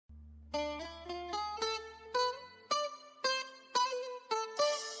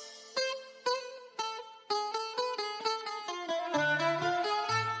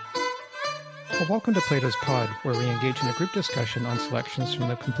Well, welcome to Plato's Pod, where we engage in a group discussion on selections from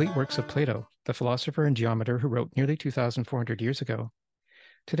the complete works of Plato, the philosopher and geometer who wrote nearly 2,400 years ago.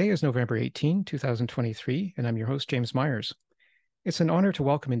 Today is November 18, 2023, and I'm your host, James Myers. It's an honor to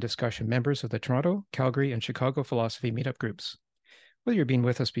welcome in discussion members of the Toronto, Calgary, and Chicago Philosophy Meetup groups. Whether you've been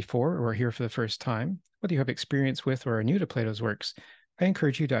with us before or are here for the first time, whether you have experience with or are new to Plato's works, I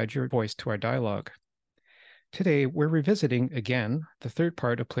encourage you to add your voice to our dialogue. Today, we're revisiting, again, the third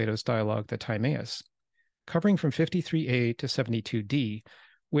part of Plato's dialogue, the Timaeus, covering from 53a to 72d,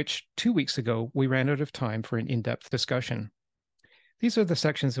 which 2 weeks ago we ran out of time for an in-depth discussion. These are the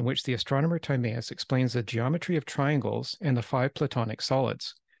sections in which the astronomer Timaeus explains the geometry of triangles and the 5 Platonic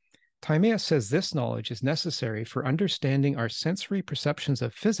solids. Timaeus says this knowledge is necessary for understanding our sensory perceptions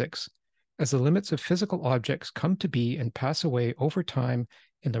of physics as the limits of physical objects come to be and pass away over time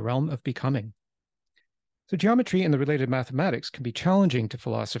in the realm of becoming. So geometry and the related mathematics can be challenging to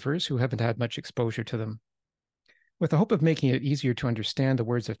philosophers who haven't had much exposure to them. With the hope of making it easier to understand the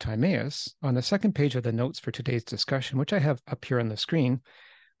words of Timaeus, on the second page of the notes for today's discussion, which I have up here on the screen,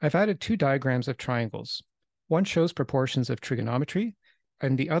 I've added 2 diagrams of triangles. One shows proportions of trigonometry,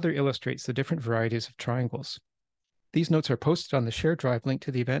 and the other illustrates the different varieties of triangles. These notes are posted on the shared drive link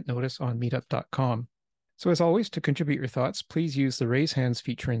to the event notice on meetup.com. So as always, to contribute your thoughts, please use the raise hands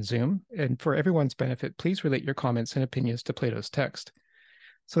feature in Zoom, and for everyone's benefit, please relate your comments and opinions to Plato's text.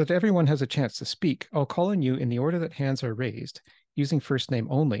 So that everyone has a chance to speak, I'll call on you in the order that hands are raised, using first name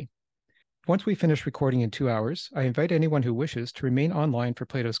only. Once we finish recording in 2 hours, I invite anyone who wishes to remain online for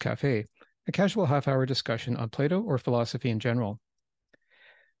Plato's Cafe, a casual half-hour discussion on Plato or philosophy in general.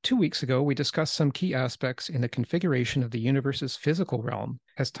 2 weeks ago, we discussed some key aspects in the configuration of the universe's physical realm,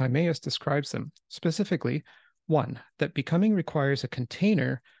 as Timaeus describes them. Specifically, 1, that becoming requires a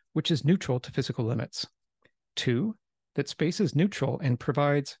container which is neutral to physical limits. 2, that space is neutral and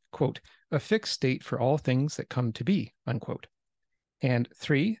provides, quote, a fixed state for all things that come to be, unquote. And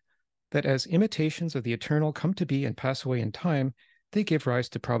 3, that as imitations of the eternal come to be and pass away in time, they give rise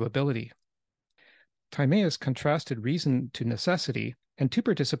to probability. Timaeus contrasted reason to necessity, and 2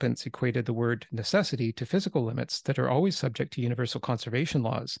 participants equated the word necessity to physical limits that are always subject to universal conservation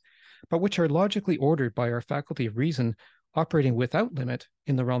laws, but which are logically ordered by our faculty of reason operating without limit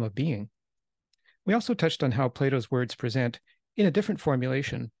in the realm of being. We also touched on how Plato's words present, in a different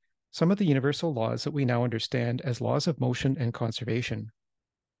formulation, some of the universal laws that we now understand as laws of motion and conservation.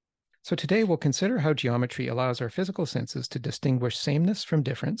 So today we'll consider how geometry allows our physical senses to distinguish sameness from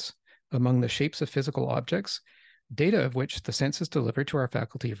difference among the shapes of physical objects, data of which the senses deliver to our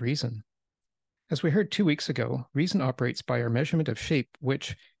faculty of reason. As we heard 2 weeks ago, reason operates by our measurement of shape,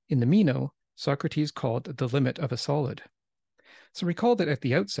 which, in the Meno, Socrates called the limit of a solid. So recall that at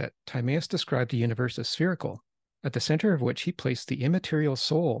the outset, Timaeus described the universe as spherical, at the center of which he placed the immaterial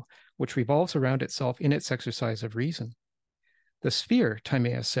soul, which revolves around itself in its exercise of reason. The sphere,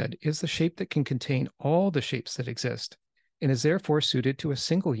 Timaeus said, is the shape that can contain all the shapes that exist, and is therefore suited to a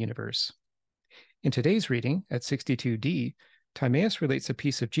single universe. In today's reading, at 62d, Timaeus relates a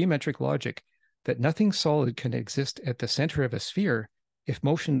piece of geometric logic that nothing solid can exist at the center of a sphere if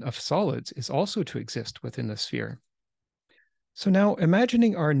motion of solids is also to exist within the sphere. So now,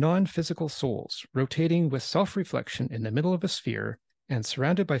 imagining our non-physical souls rotating with self-reflection in the middle of a sphere and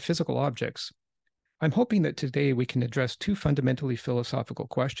surrounded by physical objects, I'm hoping that today we can address 2 fundamentally philosophical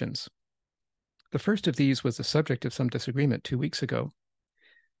questions. The first of these was the subject of some disagreement 2 weeks ago.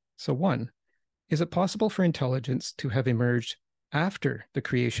 So 1, is it possible for intelligence to have emerged after the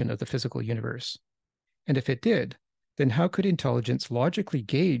creation of the physical universe? And if it did, then how could intelligence logically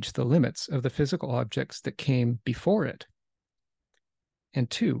gauge the limits of the physical objects that came before it? And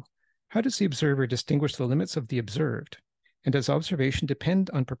 2, how does the observer distinguish the limits of the observed? And does observation depend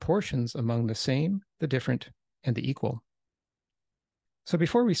on proportions among the same, the different, and the equal? So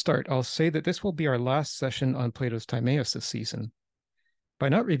before we start, I'll say that this will be our last session on Plato's Timaeus this season. By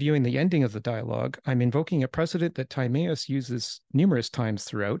not reviewing the ending of the dialogue, I'm invoking a precedent that Timaeus uses numerous times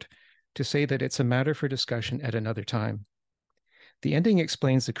throughout to say that it's a matter for discussion at another time. The ending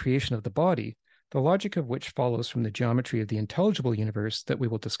explains the creation of the body, the logic of which follows from the geometry of the intelligible universe that we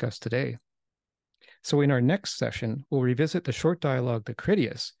will discuss today. So in our next session, we'll revisit the short dialogue, the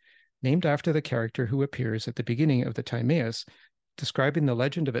Critias, named after the character who appears at the beginning of the Timaeus, describing the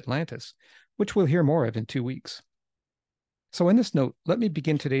legend of Atlantis, which we'll hear more of in 2 weeks. So in this note, let me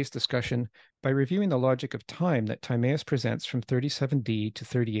begin today's discussion by reviewing the logic of time that Timaeus presents from 37d to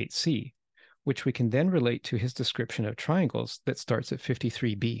 38c, which we can then relate to his description of triangles that starts at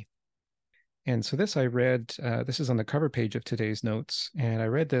 53b. And so this I read, this is on the cover page of today's notes, and I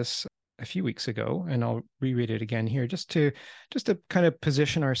read this a few weeks ago, and I'll reread it again here just to kind of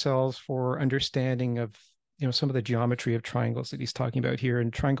position ourselves for understanding of some of the geometry of triangles that he's talking about here.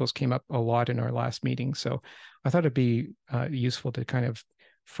 And triangles came up a lot in our last meeting, so I thought it'd be useful to kind of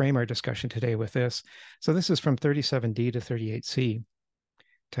frame our discussion today with this. So this is from 37d to 38c.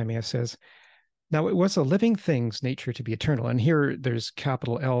 Timaeus says, "Now it was a living thing's nature to be eternal." And here there's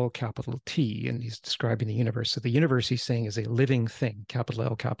capital L, capital T, and he's describing the universe. So the universe he's saying is a living thing, capital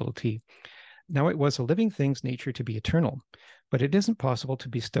L, capital T. "Now it was a living thing's nature to be eternal, but it isn't possible to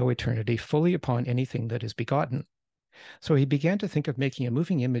bestow eternity fully upon anything that is begotten. So he began to think of making a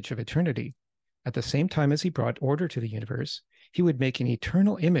moving image of eternity. At the same time as he brought order to the universe, he would make an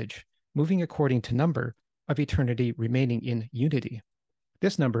eternal image, moving according to number, of eternity remaining in unity.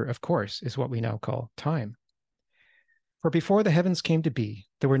 This number, of course, is what we now call time. For before the heavens came to be,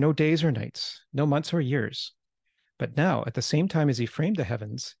 there were no days or nights, no months or years. But now, at the same time as he framed the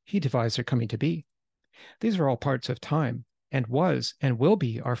heavens, he devised their coming to be. These are all parts of time, and was and will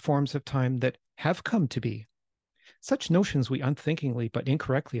be are forms of time that have come to be. Such notions we unthinkingly but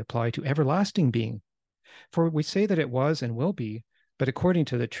incorrectly apply to everlasting being. For we say that it was and will be, but according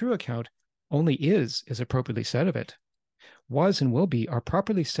to the true account, only is appropriately said of it. Was and will be are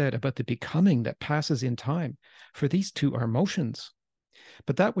properly said about the becoming that passes in time, for these two are motions.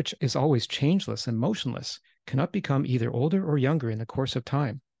 But that which is always changeless and motionless cannot become either older or younger in the course of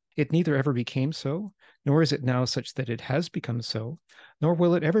time. It neither ever became so, nor is it now such that it has become so, nor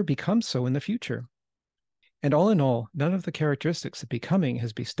will it ever become so in the future. And all in all, none of the characteristics of becoming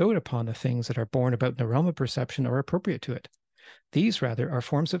has bestowed upon the things that are born about in the realm of perception are appropriate to it. These, rather, are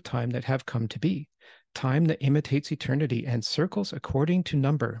forms of time that have come to be, time that imitates eternity and circles according to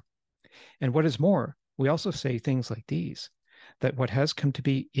number. And what is more, we also say things like these, that what has come to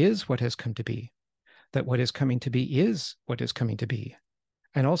be is what has come to be, that what is coming to be is what is coming to be,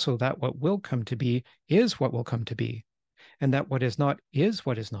 and also that what will come to be is what will come to be, and that what is not is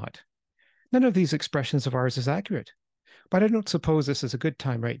what is not. None of these expressions of ours is accurate, but I don't suppose this is a good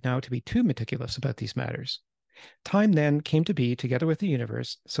time right now to be too meticulous about these matters. Time then came to be together with the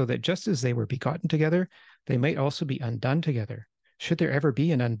universe, so that just as they were begotten together, they might also be undone together, should there ever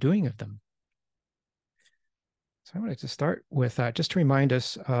be an undoing of them. So I wanted to start with that, just to remind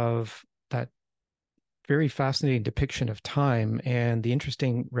us of that very fascinating depiction of time and the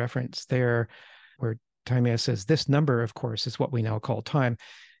interesting reference there where Timaeus says, this number, of course, is what we now call time.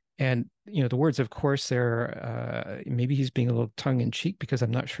 And, the words, of course, there, maybe he's being a little tongue-in-cheek because I'm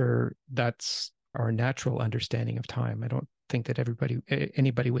not sure that's our natural understanding of time. I don't think that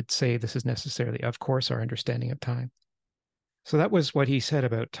anybody would say this is necessarily, of course, our understanding of time. So that was what he said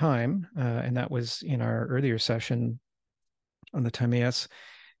about time, and that was in our earlier session on the Timaeus.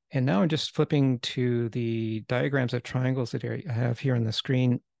 And now I'm just flipping to the diagrams of triangles that I have here on the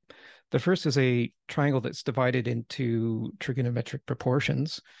screen. The first is a triangle that's divided into trigonometric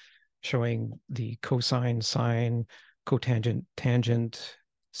proportions, showing the cosine, sine, cotangent, tangent,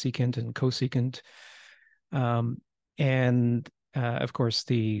 secant, and cosecant. Of course,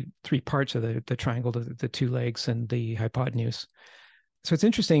 the three parts of the triangle, the two legs and the hypotenuse. So it's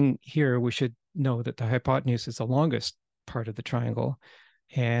interesting here, we should know that the hypotenuse is the longest part of the triangle,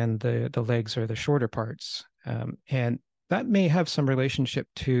 and the legs are the shorter parts. And that may have some relationship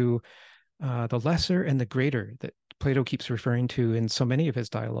to the lesser and the greater that Plato keeps referring to in so many of his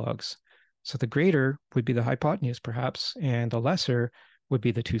dialogues. So the greater would be the hypotenuse, perhaps, and the lesser would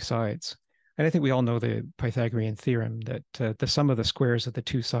be the two sides. And I think we all know the Pythagorean theorem that the sum of the squares of the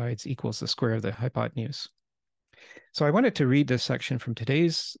two sides equals the square of the hypotenuse. So I wanted to read this section from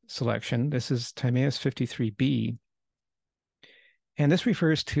today's selection. This is Timaeus 53b. And this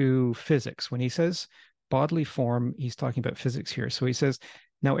refers to physics. When he says bodily form, he's talking about physics here. So he says,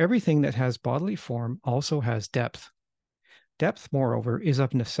 now everything that has bodily form also has depth. Depth, moreover, is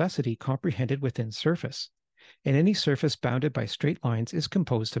of necessity comprehended within surface, and any surface bounded by straight lines is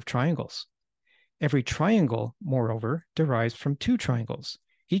composed of triangles. Every triangle, moreover, derives from two triangles,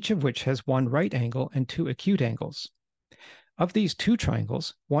 each of which has one right angle and two acute angles. Of these two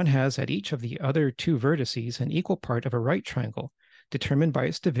triangles, one has at each of the other two vertices an equal part of a right triangle, determined by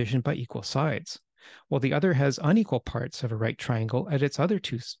its division by equal sides, while the other has unequal parts of a right triangle at its other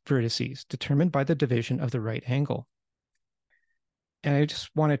two vertices, determined by the division of the right angle. And I just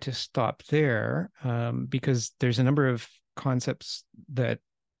wanted to stop there because there's a number of concepts that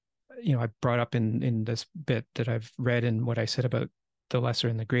I brought up in this bit that I've read and what I said about the lesser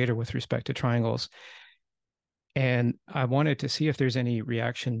and the greater with respect to triangles. And I wanted to see if there's any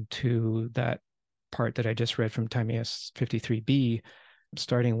reaction to that part that I just read from Timaeus 53b,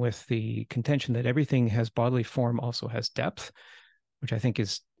 starting with the contention that everything has bodily form also has depth, which I think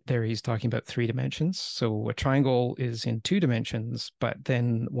is there he's talking about 3 dimensions. So a triangle is in 2 dimensions, but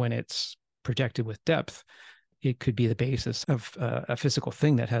then when it's projected with depth, it could be the basis of a physical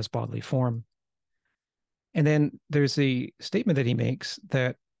thing that has bodily form. And then there's the statement that he makes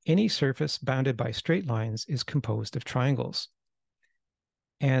that any surface bounded by straight lines is composed of triangles.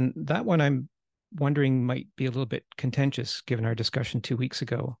 And that one I'm wondering might be a little bit contentious given our discussion 2 weeks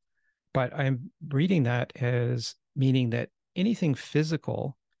ago. But I'm reading that as meaning that anything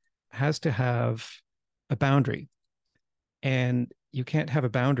physical has to have a boundary. And you can't have a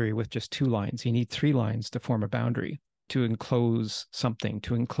boundary with just 2 lines. You need 3 lines to form a boundary to enclose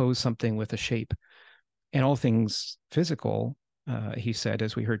something with a shape. And all things physical, he said,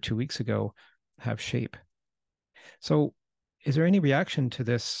 as we heard 2 weeks ago, have shape. So is there any reaction to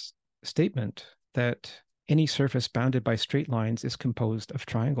this statement that any surface bounded by straight lines is composed of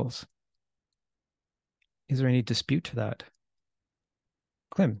triangles? Is there any dispute to that?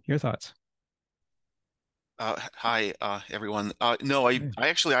 Clem, your thoughts? Hi, everyone. No, I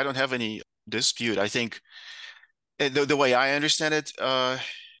actually I don't have any dispute. I think the way I understand it,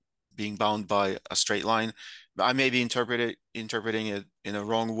 being bound by a straight line, I may be interpreting it in a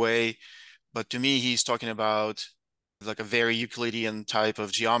wrong way, but to me, he's talking about like a very Euclidean type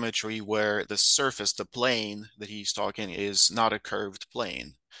of geometry where the surface, the plane that he's talking is not a curved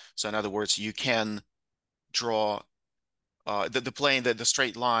plane. So in other words, you can draw the plane that the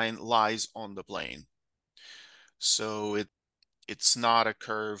straight line lies on the plane. So it's not a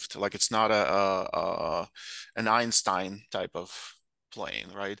curved, like it's not an Einstein type of plane,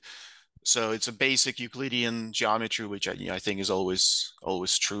 right? So it's a basic Euclidean geometry, which I think is always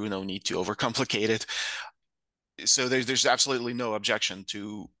true. No need to overcomplicate it. So there's absolutely no objection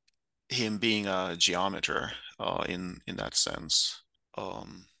to him being a geometer in that sense.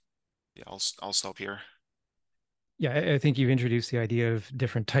 Um, yeah, I'll stop here. Yeah, I think you've introduced the idea of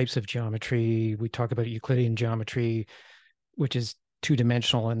different types of geometry. We talk about Euclidean geometry, which is 2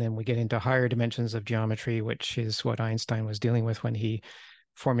 dimensional, and then we get into higher dimensions of geometry, which is what Einstein was dealing with when he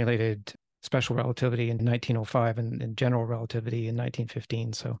formulated special relativity in 1905 and general relativity in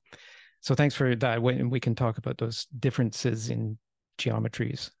 1915. So thanks for that. We can talk about those differences in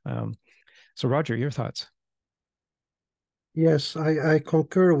geometries. So Roger, your thoughts? Yes, I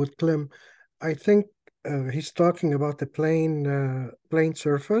concur with Clem. I think he's talking about the plane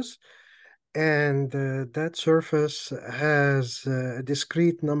surface, and that surface has a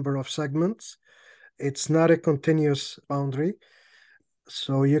discrete number of segments. It's not a continuous boundary.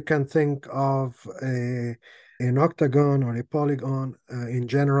 So you can think of an octagon or a polygon in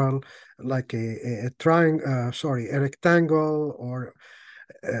general, like a triangle, sorry, a rectangle, or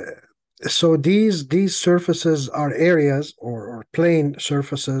so these surfaces are areas or plane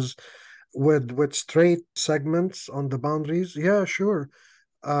surfaces with straight segments on the boundaries. Yeah, sure.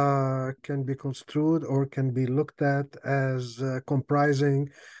 Can be construed or can be looked at as comprising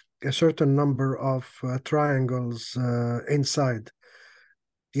a certain number of triangles inside.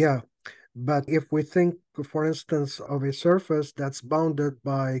 Yeah, but if we think, for instance, of a surface that's bounded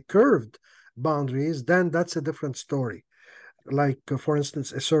by curved boundaries, then that's a different story. Like, for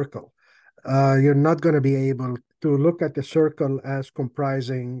instance, a circle. You're not going to be able to look at the circle as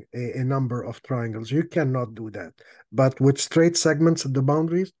comprising a number of triangles. You cannot do that. But with straight segments at the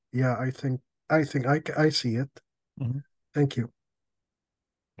boundaries, yeah, I see it. Mhm. Thank you.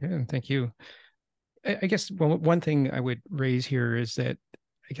 Good, thank you. I guess one thing I would raise here is that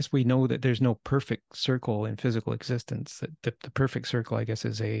I guess we know that there's no perfect circle in physical existence. That the perfect circle, I guess,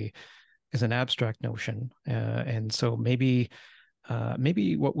 is an abstract notion, and so maybe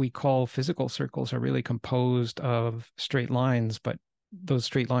what we call physical circles are really composed of straight lines, but those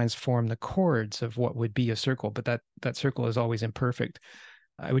straight lines form the chords of what would be a circle, but that circle is always imperfect.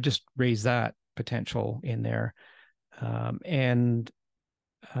 I would just raise that potential in there, and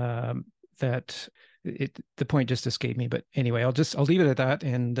um, that the point just escaped me. But anyway, I'll leave it at that,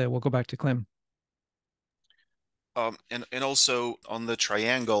 and we'll go back to Clem. And also on the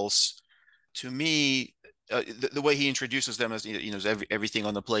triangles, to me, the way he introduces them as everything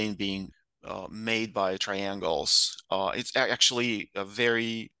on the plane being made by triangles, it's actually a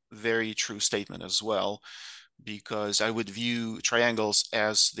very very true statement as well, because I would view triangles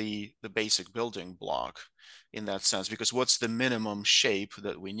as the basic building block in that sense. Because what's the minimum shape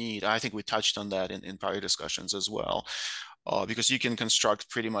that we need? I think we touched on that in prior discussions as well. Because you can construct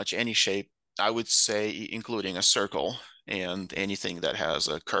pretty much any shape, I would say, including a circle and anything that has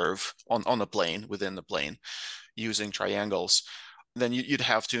a curve on the plane, within the plane, using triangles. Then you'd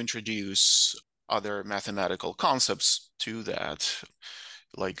have to introduce other mathematical concepts to that,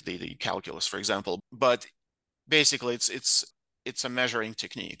 like the calculus, for example. But basically, it's it's a measuring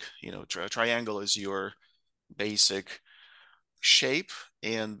technique. Triangle is your basic shape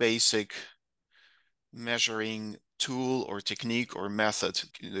and basic measuring tool or technique or method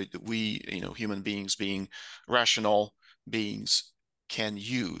that we, human beings being rational beings can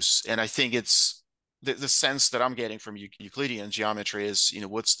use. And I think it's the sense that I'm getting from Euclidean geometry is,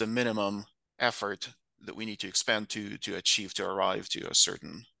 what's the minimum effort that we need to expend to achieve, to arrive to a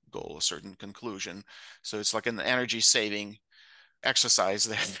certain goal, a certain conclusion. So it's like an energy saving exercise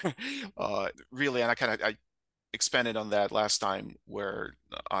there. Really, and I expanded on that last time where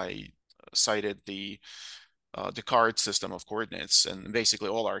I cited the Descartes system of coordinates, and basically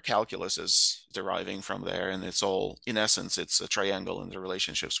all our calculus is deriving from there, and it's all, in essence, it's a triangle and the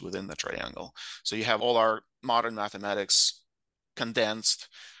relationships within the triangle. So you have all our modern mathematics condensed,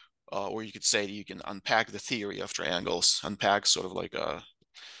 or you could say that you can unpack the theory of triangles, unpack sort of like a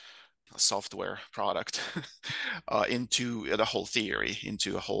software product into the whole theory,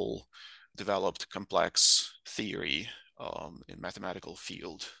 into a whole developed complex theory in mathematical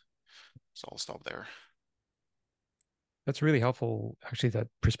field. So I'll stop there. That's really helpful, actually, that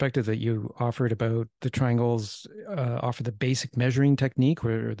perspective that you offered about the triangles offer the basic measuring technique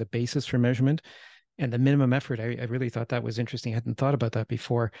or the basis for measurement and the minimum effort. I really thought that was interesting. I hadn't thought about that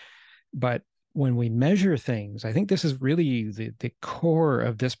before. But when we measure things, I think this is really the core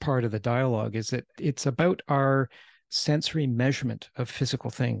of this part of the dialogue, is that it's about our sensory measurement of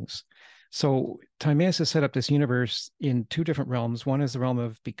physical things. So Timaeus has set up this universe in two different realms. One is the realm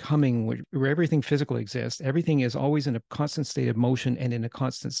of becoming, where everything physical exists. Everything is always in a constant state of motion and in a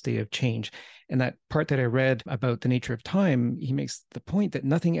constant state of change. And that part that I read about the nature of time, he makes the point that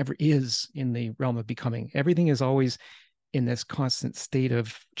nothing ever is in the realm of becoming. Everything is always in this constant state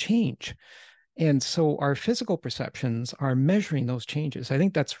of change. And so our physical perceptions are measuring those changes. I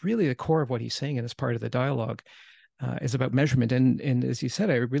think that's really the core of what he's saying in this part of the dialogue. Is about measurement. And as you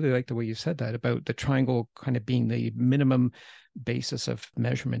said, I really like the way you said that about the triangle kind of being the minimum basis of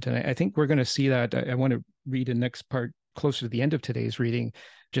measurement. And I think we're going to see that. I want to read the next part closer to the end of today's reading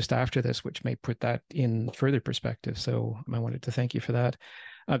just after this, which may put that in further perspective. So I wanted to thank you for that.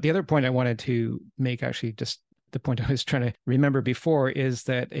 The other point I wanted to make, actually, just the point I was trying to remember before, is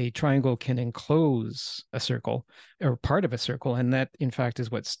that a triangle can enclose a circle or part of a circle. And that, in fact, is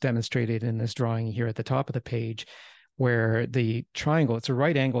what's demonstrated in this drawing here at the top of the page, where the triangle, it's a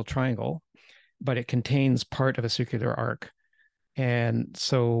right angle triangle, but it contains part of a circular arc. And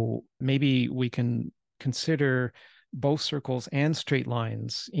so maybe we can consider both circles and straight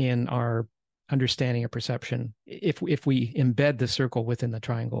lines in our understanding or perception if we embed the circle within the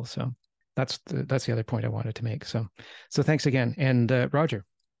triangle. So that's the other point I wanted to make. So thanks again. And Roger.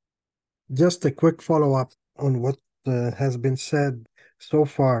 Just a quick follow-up on what has been said so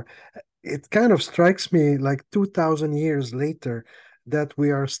far. It kind of strikes me like 2,000 years later that we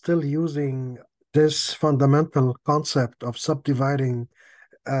are still using this fundamental concept of subdividing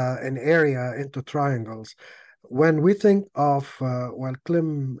an area into triangles. When we think of, well,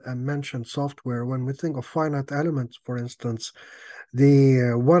 Klim mentioned software, when we think of finite elements, for instance,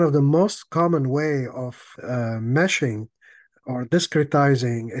 the one of the most common way of meshing or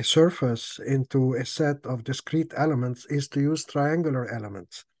discretizing a surface into a set of discrete elements is to use triangular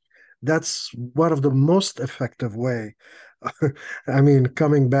elements. That's one of the most effective way. I mean,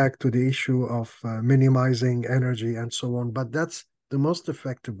 coming back to the issue of minimizing energy and so on, but that's the most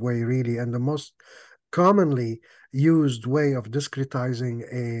effective way, really, and the most commonly used way of discretizing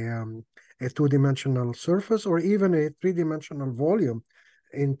a two-dimensional surface or even a three-dimensional volume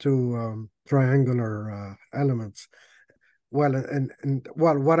into triangular elements. Well, and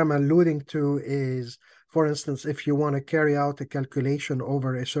well, what I'm alluding to is, for instance, if you want to carry out a calculation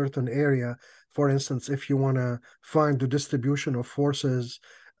over a certain area, for instance, if you want to find the distribution of forces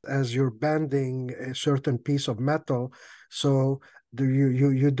as you're bending a certain piece of metal, so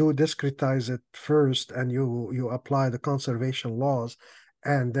you do discretize it first, and you apply the conservation laws,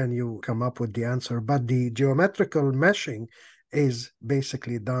 and then you come up with the answer. But the geometrical meshing is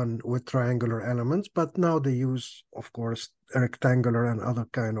basically done with triangular elements, but now they use, of course, rectangular and other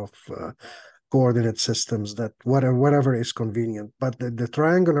kind of coordinate systems, that whatever is convenient. But the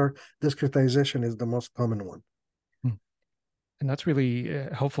triangular discretization is the most common one. And that's really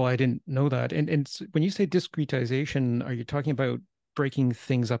helpful. I didn't know that. And when you say discretization, are you talking about breaking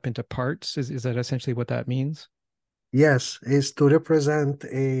things up into parts? Is that essentially what that means? Yes, is to represent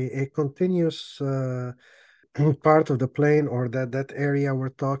a continuous part of the plane, or that area we're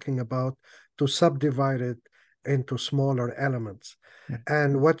talking about, to subdivide it into smaller elements.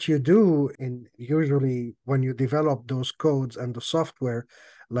 And what you do usually when you develop those codes and the software,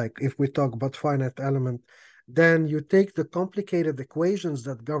 like if we talk about finite element, Then you take the complicated equations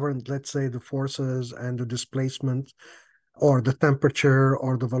that govern, let's say, the forces and the displacement, or the temperature,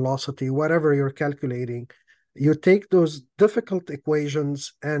 or the velocity, whatever you're calculating. You take those difficult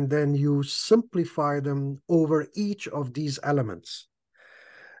equations and then you simplify them over each of these elements.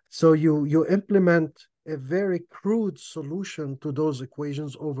 So you implement a very crude solution to those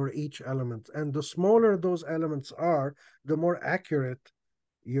equations over each element. And the smaller those elements are, the more accurate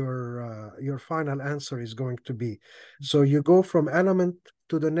your final answer is going to be. So you go from element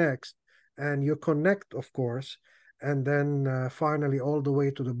to the next, and you connect, of course, and then finally all the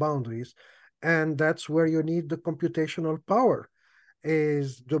way to the boundaries. And that's where you need the computational power.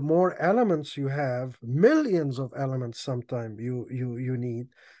 Is the more elements you have, millions of elements sometimes you need.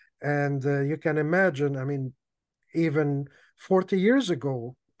 And you can imagine, I mean, even 40 years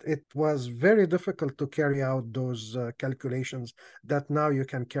ago, it was very difficult to carry out those calculations that now you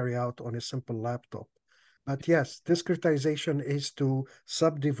can carry out on a simple laptop. But yes, discretization is to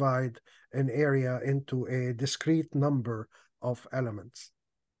subdivide an area into a discrete number of elements.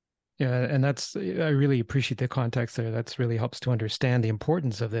 Yeah, and I really appreciate the context there. That's really helps to understand the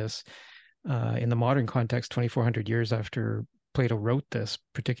importance of this in the modern context, 2,400 years after Plato wrote this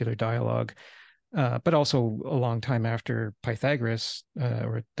particular dialogue. But also a long time after Pythagoras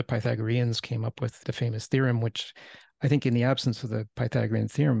or the Pythagoreans came up with the famous theorem, which I think in the absence of the Pythagorean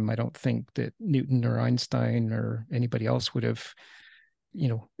theorem, I don't think that Newton or Einstein or anybody else would have,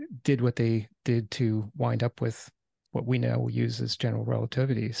 did what they did to wind up with what we now use as general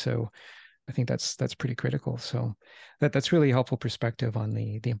relativity. So I think that's pretty critical. So that's really helpful perspective on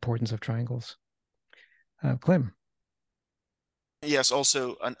the importance of triangles. Clem. Yes,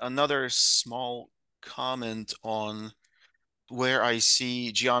 also another small comment on where I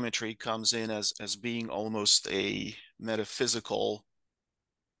see geometry comes in as being almost a metaphysical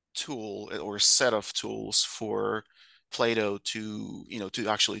tool or set of tools for Plato to, to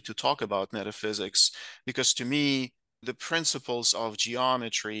actually to talk about metaphysics. Because to me, the principles of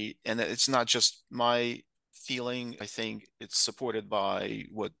geometry, and it's not just my feeling, I think it's supported by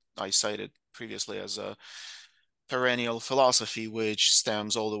what I cited previously as a perennial philosophy, which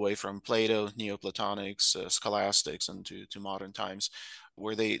stems all the way from Plato, Neoplatonics, scholastics, and to modern times,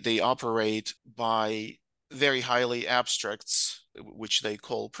 where they operate by very highly abstracts, which they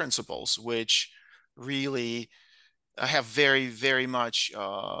call principles, which really have very, very much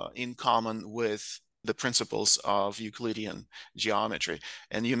in common with the principles of Euclidean geometry.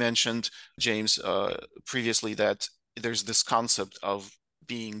 And you mentioned, James, previously that there's this concept of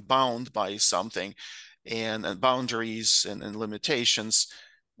being bound by something and boundaries and limitations.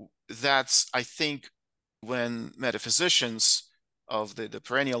 That's, I think, when metaphysicians of the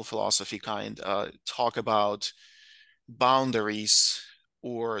perennial philosophy kind talk about boundaries,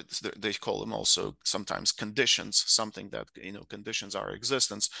 or they call them also sometimes conditions, something that, conditions our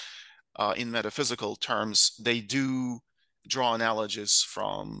existence. In metaphysical terms, they do draw analogies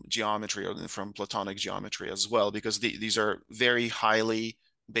from geometry or from Platonic geometry as well, because these are very highly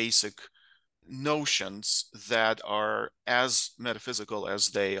basic notions that are as metaphysical as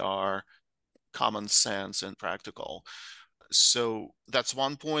they are common sense and practical. So that's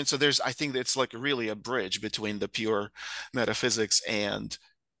one point. So I think it's like really a bridge between the pure metaphysics and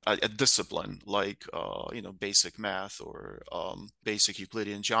a discipline like, basic math or basic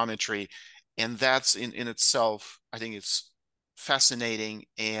Euclidean geometry. And that's in itself, I think it's fascinating.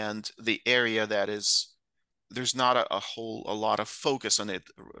 And the area that is, there's not a lot of focus on it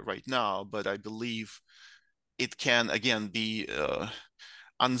right now, but I believe it can again be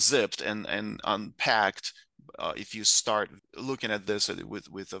unzipped and unpacked if you start looking at this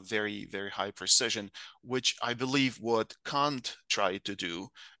with a very, very high precision, which I believe what Kant tried to do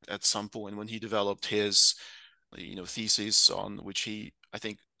at some point when he developed his thesis, on which he, I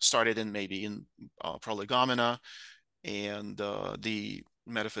think, started in maybe in prolegomena and the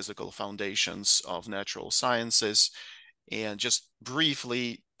metaphysical foundations of natural sciences. And just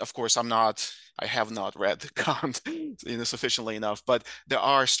briefly, of course, I have not read Kant sufficiently enough, but there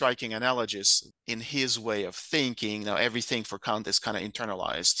are striking analogies in his way of thinking. Now, everything for Kant is kind of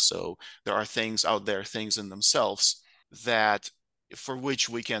internalized. So there are things out there, things in themselves that for which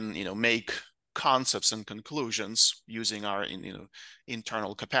we can, make concepts and conclusions using our,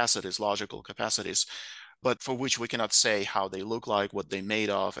 internal capacities, logical capacities, but for which we cannot say how they look like, what they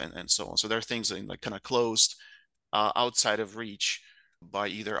made of, and so on. So there are things in like kind of closed, outside of reach by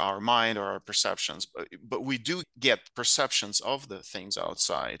either our mind or our perceptions. But we do get perceptions of the things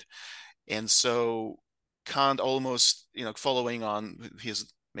outside. And so Kant almost, following on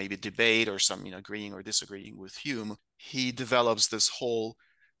his maybe debate or some, agreeing or disagreeing with Hume, he develops this whole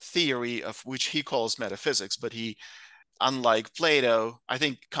theory of which he calls metaphysics, but he, unlike Plato, I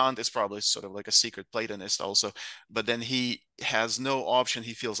think Kant is probably sort of like a secret Platonist also, but then he has no option.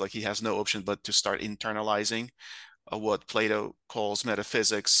 He feels like he has no option but to start internalizing what Plato calls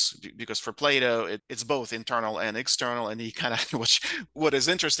metaphysics, because for Plato, it's both internal and external. And he kind of, what is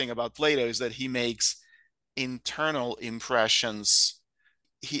interesting about Plato is that he makes internal impressions.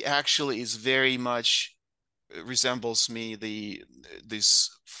 He actually is very much resembles me these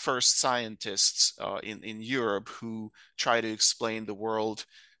first scientists in Europe who try to explain the world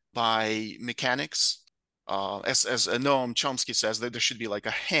by mechanics. As Noam Chomsky says, that there should be like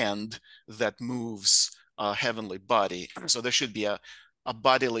a hand that moves a heavenly body. So there should be a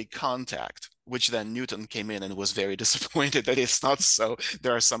bodily contact, which then Newton came in and was very disappointed that it's not so.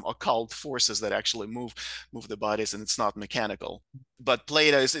 There are some occult forces that actually move the bodies, and it's not mechanical. But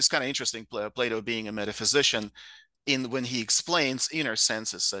Plato is kind of interesting. Plato being a metaphysician, when he explains inner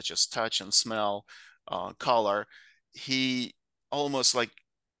senses such as touch and smell, color, he almost like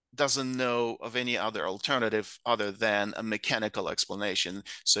doesn't know of any other alternative other than a mechanical explanation.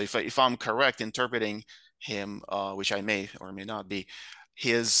 So if I'm correct interpreting him, which I may or may not be,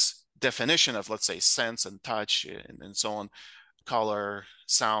 his definition of, let's say, sense and touch and so on, color,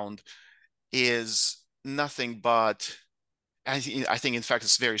 sound, is nothing but, I think in fact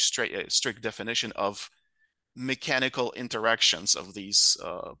it's very strict definition of mechanical interactions of these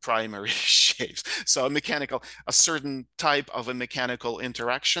primary shapes. So a certain type of a mechanical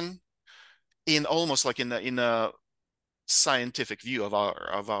interaction, in almost like in a scientific view of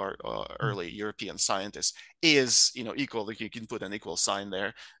our early European scientists, is equal. Like you can put an equal sign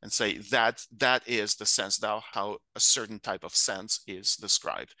there and say that is the sense, how a certain type of sense is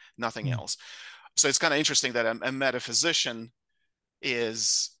described, nothing else. So it's kind of interesting that a metaphysician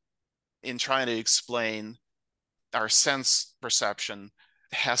is, in trying to explain our sense perception,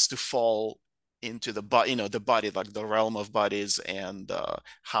 has to fall into the body, the body, like the realm of bodies, and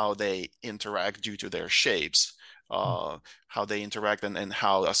how they interact due to their shapes, how they interact, and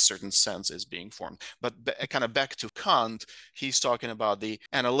how a certain sense is being formed. But kind of back to Kant, he's talking about the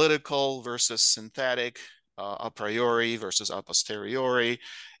analytical versus synthetic, a priori versus a posteriori,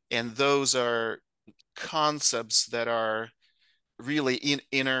 and those are concepts that are really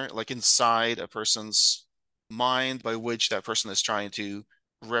inner, like inside a person's mind, by which that person is trying to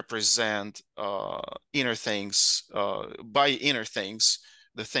represent inner things, by inner things,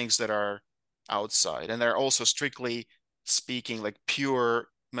 the things that are outside. And they're also, strictly speaking, like pure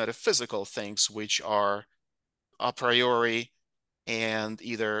metaphysical things, which are a priori and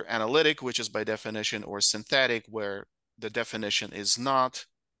either analytic, which is by definition, or synthetic, where the definition is not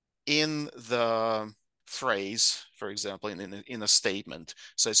in the phrase, for example, in a statement.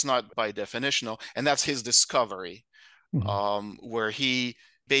 So it's not by definitional, and that's his discovery, where he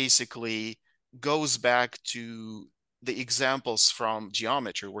basically goes back to the examples from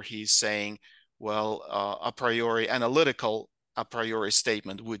geometry, where he's saying, well, a priori analytical a priori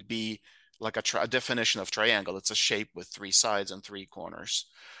statement would be like a definition of triangle. It's a shape with three sides and three corners,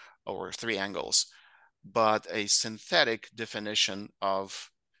 or three angles. But a synthetic definition of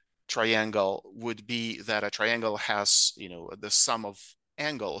triangle would be that a triangle has, the sum of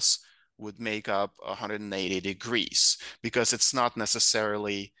angles would make up 180 degrees, because it's not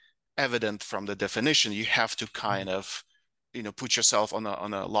necessarily evident from the definition. You have to kind of, put yourself on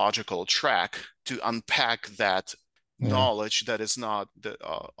a logical track to unpack that knowledge that is not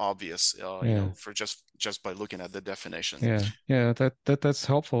obvious, for just by looking at the definition. That's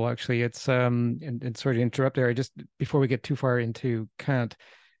helpful, actually. It's and sorry to interrupt there. I just, before we get too far into Kant,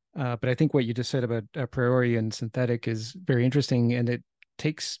 but I think what you just said about a priori and synthetic is very interesting, and it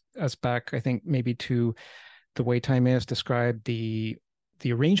takes us back, I think, maybe to the way Timaeus described the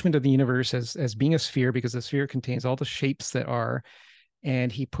arrangement of the universe as being a sphere, because the sphere contains all the shapes that are,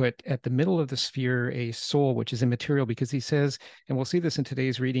 and he put at the middle of the sphere a soul, which is immaterial, because he says, and we'll see this in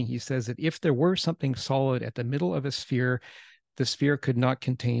today's reading, he says that if there were something solid at the middle of a sphere, the sphere could not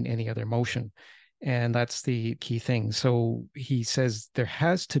contain any other motion. And that's the key thing. So he says there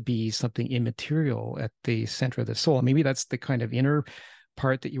has to be something immaterial at the center of the soul. Maybe that's the kind of inner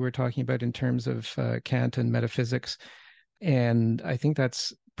part that you were talking about in terms of Kant and metaphysics. And I think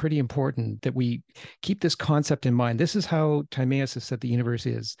that's pretty important, that we keep this concept in mind. This is how Timaeus has said the universe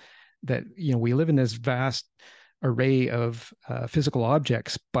is, that, we live in this vast array of physical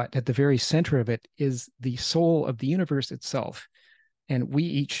objects, but at the very center of it is the soul of the universe itself. And we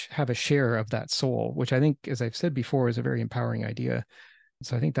each have a share of that soul, which I think, as I've said before, is a very empowering idea.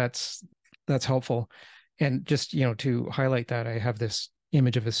 So I think that's helpful. And just, to highlight that, I have this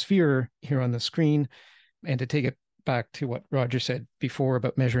image of a sphere here on the screen. And to take it back to what Roger said before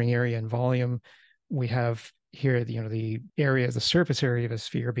about measuring area and volume, we have here the area, the surface area of a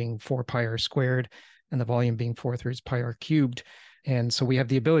sphere being 4 pi r squared, and the volume being 4/3 pi r cubed. And so we have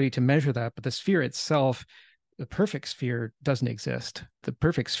the ability to measure that, but the sphere itself, the perfect sphere, doesn't exist. The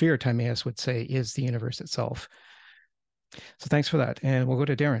perfect sphere, Timaeus would say, is the universe itself. So thanks for that. And we'll go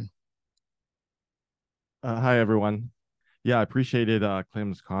to Darren. Hi, everyone. Yeah, I appreciated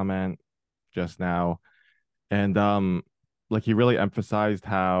Clem's comment just now. And like he really emphasized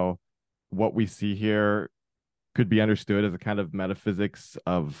how what we see here could be understood as a kind of metaphysics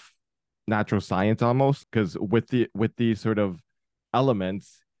of natural science almost, because with these sort of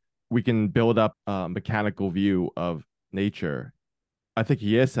elements, we can build up a mechanical view of nature. I think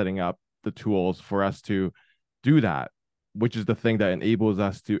he is setting up the tools for us to do that, which is the thing that enables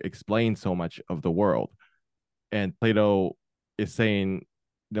us to explain so much of the world. And Plato is saying,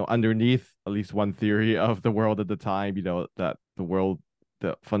 underneath at least one theory of the world at the time, that the world,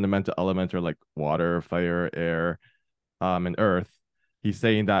 the fundamental elements are like water, fire, air, and earth. He's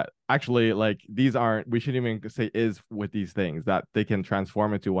saying that actually, like, these aren't, we shouldn't even say is with these things, that they can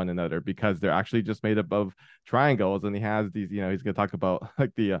transform into one another because they're actually just made up of triangles. And he has these, he's going to talk about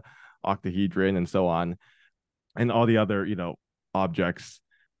like the octahedron and so on, and all the other, objects.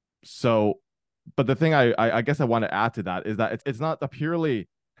 So, but the thing I guess I want to add to that is that it's not a purely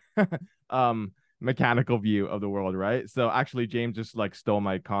mechanical view of the world, right? So actually James just like stole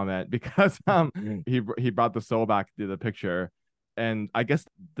my comment because he brought the soul back to the picture. And I guess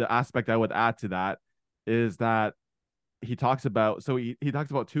the aspect I would add to that is that he talks about, so he talks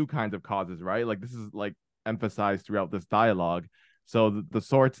about two kinds of causes, right? Like this is like emphasized throughout this dialogue. So the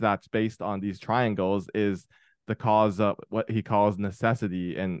sorts that's based on these triangles is the cause of what he calls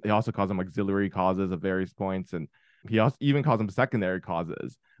necessity, and he also calls them auxiliary causes of various points, and he also even calls them secondary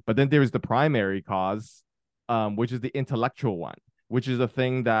causes. But then there's the primary cause, which is the intellectual one, which is a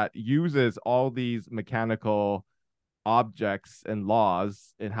thing that uses all these mechanical objects and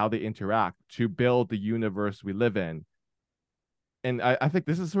laws and how they interact to build the universe we live in. And I think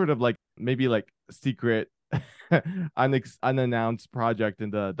this is sort of like maybe like secret unannounced project in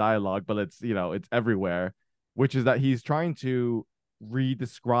the dialogue, but it's it's everywhere, which is that he's trying to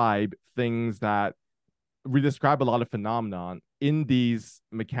redescribe a lot of phenomenon in these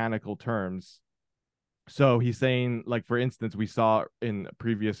mechanical terms. So he's saying, like, for instance, we saw in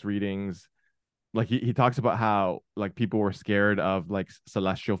previous readings, like he talks about how like people were scared of like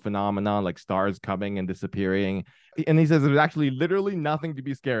celestial phenomena, like stars coming and disappearing. And he says there's actually literally nothing to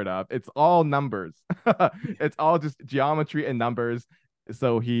be scared of. It's all numbers. It's all just geometry and numbers.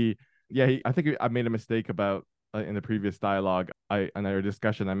 So I think I made a mistake about in the previous dialogue. In our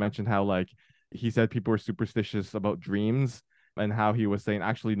discussion, I mentioned how like he said people were superstitious about dreams, and how he was saying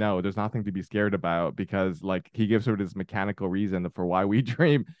actually no, there's nothing to be scared about, because like he gives sort of this mechanical reason for why we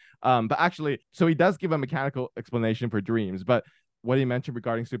dream. But actually, so he does give a mechanical explanation for dreams, but what he mentioned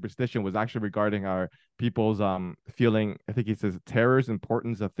regarding superstition was actually regarding our people's feeling, I think he says, terror's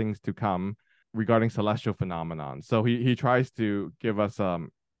importance of things to come regarding celestial phenomenon. So he tries to give us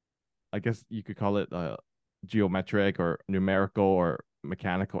I guess you could call it a geometric or numerical or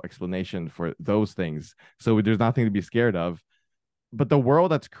mechanical explanation for those things. So there's nothing to be scared of. But the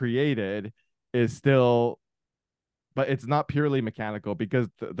world that's created is still, but it's not purely mechanical, because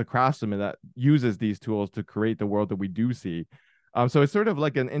the craftsman that uses these tools to create the world that we do see. So it's sort of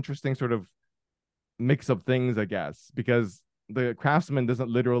like an interesting sort of mix of things, I guess, because the craftsman doesn't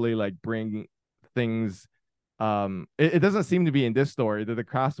literally like bring things. It doesn't seem to be in this story that the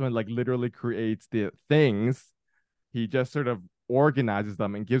craftsman like literally creates the things. He just sort of organizes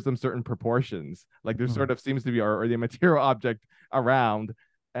them and gives them certain proportions. Like there sort of seems to be already a material object around,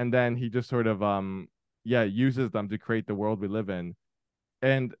 and then he just sort of uses them to create the world we live in.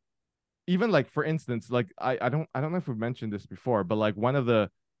 And even like, for instance, like I don't know if we've mentioned this before, but like one of the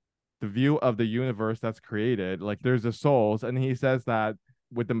view of the universe that's created, like there's the souls, and he says that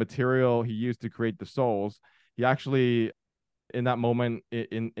with the material he used to create the souls, he actually, in that moment,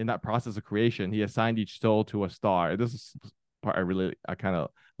 in that process of creation, he assigned each soul to a star. This is part I kind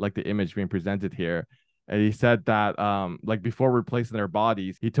of like the image being presented here. And he said that like before replacing their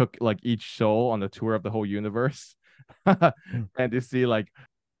bodies, he took like each soul on the tour of the whole universe and to see like,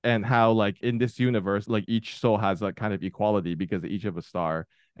 and how like in this universe, like each soul has like kind of equality because each of a star,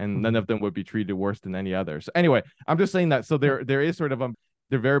 and none of them would be treated worse than any other. So anyway, I'm just saying that, so there is sort of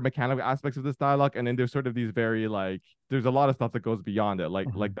they're very mechanical aspects of this dialogue, and then there's sort of these very like, there's a lot of stuff that goes beyond it,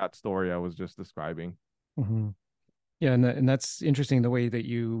 like that story I was just describing. Yeah, and that's interesting, the way that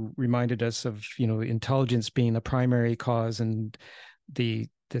you reminded us of intelligence being the primary cause and the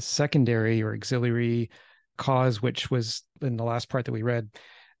secondary or auxiliary cause, which was in the last part that we read,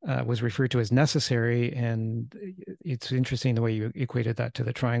 was referred to as necessary. And it's interesting the way you equated that to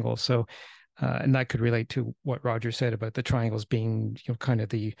the triangle. So, and that could relate to what Roger said about the triangles being, kind of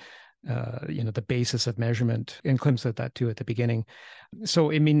the the basis of measurement. And Klim said that too at the beginning.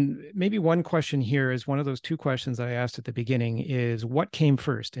 So, I mean, maybe one question here is one of those two questions I asked at the beginning is what came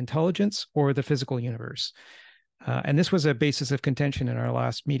first, intelligence or the physical universe? And this was a basis of contention in our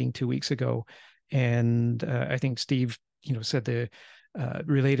last meeting 2 weeks ago. And I think Steve, said the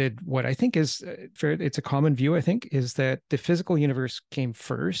related what I think is it's a common view, I think, is that the physical universe came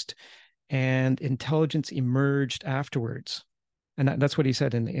first and intelligence emerged afterwards. And that's what he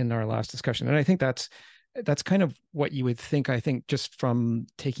said in our last discussion. And I think that's kind of what you would think, I think, just from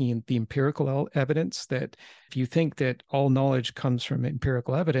taking the empirical evidence, that if you think that all knowledge comes from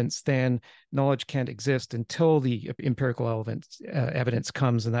empirical evidence, then knowledge can't exist until the empirical evidence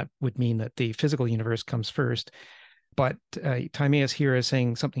comes. And that would mean that the physical universe comes first. But Timaeus here is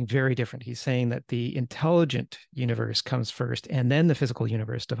saying something very different. He's saying that the intelligent universe comes first and then the physical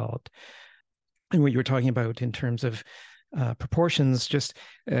universe developed. And what you were talking about in terms of proportions, just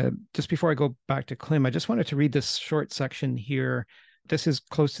before I go back to Klim, I just wanted to read this short section here. This is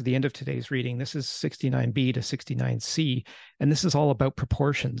close to the end of today's reading. This is 69b to 69c, and this is all about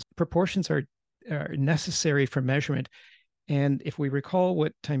proportions. Proportions are necessary for measurement. And if we recall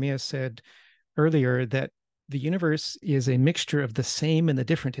what Timaeus said earlier, that the universe is a mixture of the same and the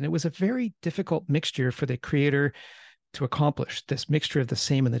different, and it was a very difficult mixture for the creator to accomplish, this mixture of the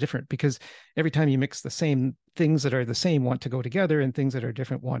same and the different, because every time you mix the same, things that are the same want to go together and things that are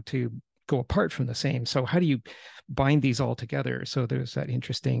different want to go apart from the same. So how do you bind these all together? So there's that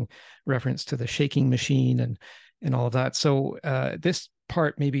interesting reference to the shaking machine and all of that. So this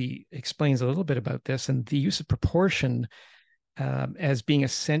part maybe explains a little bit about this and the use of proportion as being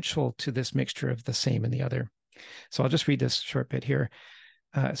essential to this mixture of the same and the other. So I'll just read this short bit here.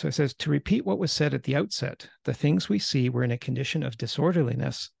 So it says, to repeat what was said at the outset, the things we see were in a condition of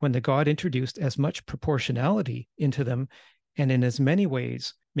disorderliness when the God introduced as much proportionality into them, and in as many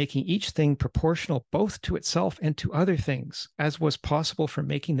ways, making each thing proportional both to itself and to other things, as was possible for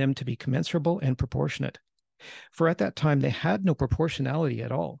making them to be commensurable and proportionate. For at that time they had no proportionality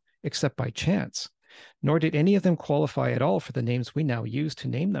at all, except by chance, nor did any of them qualify at all for the names we now use to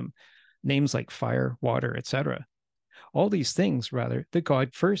name them, names like fire, water, etc. All these things, rather, the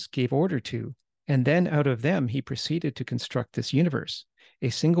God first gave order to, and then out of them he proceeded to construct this universe, a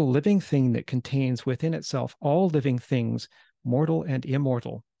single living thing that contains within itself all living things, mortal and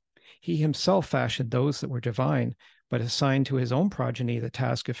immortal. He himself fashioned those that were divine, but assigned to his own progeny the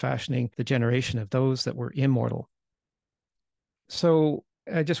task of fashioning the generation of those that were immortal. So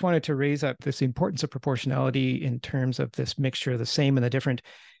I just wanted to raise up this importance of proportionality in terms of this mixture of the same and the different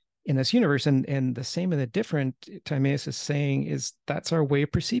in this universe, and the same and the different, Timaeus is saying, is that's our way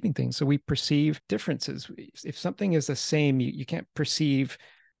of perceiving things. So we perceive differences. If something is the same, you can't perceive,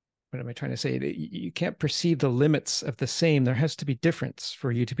 what am I trying to say? You can't perceive the limits of the same. There has to be difference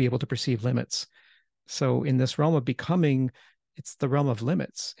for you to be able to perceive limits. So in this realm of becoming, it's the realm of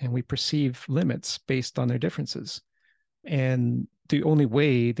limits, and we perceive limits based on their differences. And the only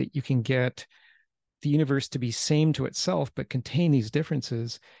way that you can get the universe to be same to itself but contain these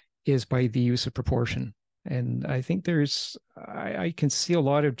differences is by the use of proportion. And I think I can see a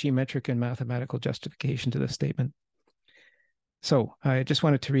lot of geometric and mathematical justification to this statement. So I just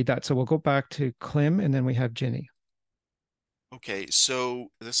wanted to read that. So we'll go back to Klim and then we have Ginny. Okay, so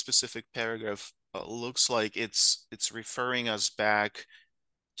this specific paragraph looks like it's referring us back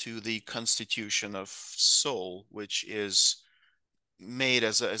to the constitution of soul, which is made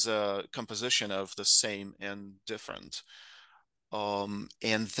as a composition of the same and different.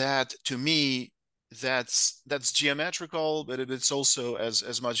 And that, to me, that's geometrical, but it's also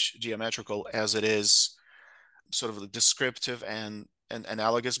as much geometrical as it is sort of descriptive and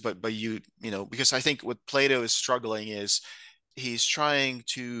analogous. But you know, because I think what Plato is struggling is he's trying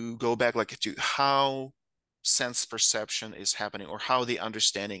to go back like to how sense perception is happening or how the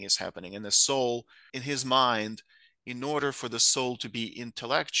understanding is happening in the soul. In his mind, in order for the soul to be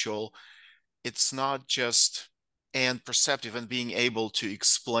intellectual, it's not just and perceptive and being able to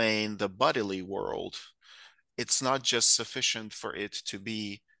explain the bodily world. It's not just sufficient for it to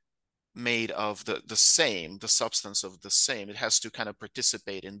be made of the same, the substance of the same. It has to kind of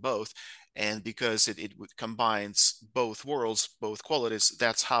participate in both. And because it combines both worlds, both qualities,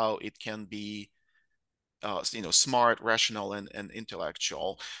 that's how it can be smart, rational, and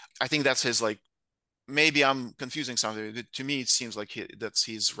intellectual. I think that's his, like, maybe I'm confusing something. To me, it seems like that's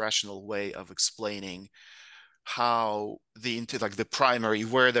his rational way of explaining how like the primary,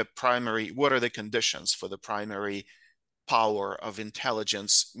 what are the conditions for the primary power of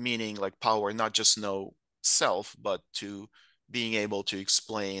intelligence, meaning like power, not just know self, but to being able to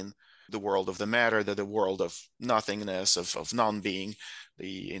explain the world of the matter, the world of nothingness, of non-being,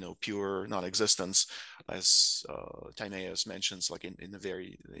 the pure non-existence, as Timaeus mentions, like in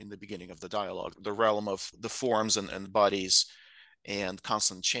the beginning of the dialogue, the realm of the forms and bodies and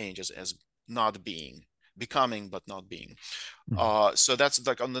constant change as not being, becoming but not being. So that's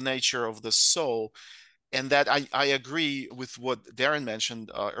like on the nature of the soul. And that I agree with what Darren mentioned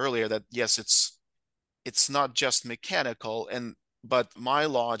earlier, that yes, it's not just mechanical, but my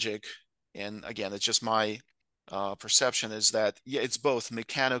logic, and again, it's just my perception, is that yeah, it's both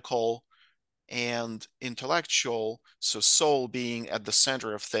mechanical and intellectual. So soul being at the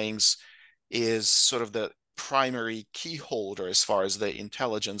center of things is sort of the primary key holder as far as the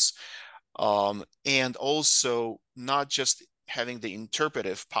intelligence, and also not just having the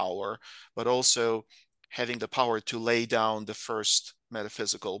interpretive power, but also having the power to lay down the first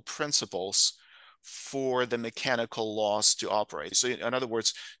metaphysical principles for the mechanical laws to operate. So in other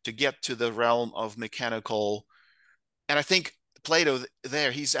words, to get to the realm of mechanical, and I think Plato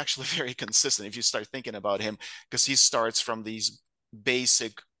there, he's actually very consistent if you start thinking about him, because he starts from these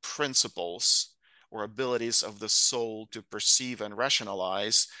basic principles or abilities of the soul to perceive and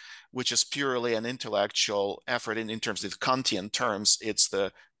rationalize, which is purely an intellectual effort. In terms of Kantian terms, it's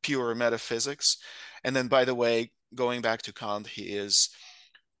the pure metaphysics. And then, by the way, going back to Kant, he is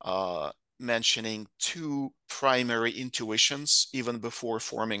mentioning two primary intuitions even before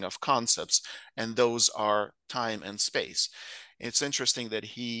forming of concepts, and those are time and space. It's interesting that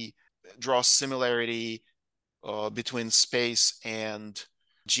he draws similarity between space and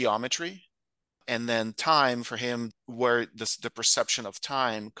geometry, and then time for him, where the perception of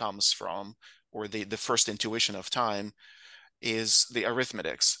time comes from, or the first intuition of time, is the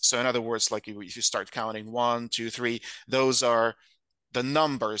arithmetics. So in other words, like if you start counting 1, 2, 3, those are the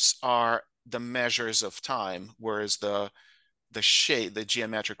numbers are the measures of time, whereas the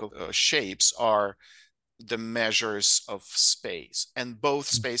geometrical shapes are the measures of space. And both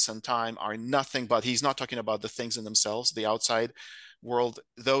space and time are nothing but, he's not talking about the things in themselves, the outside world.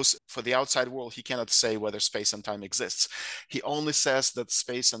 Those, for the outside world, he cannot say whether space and time exists. He only says that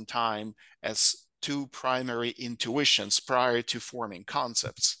space and time, as two primary intuitions prior to forming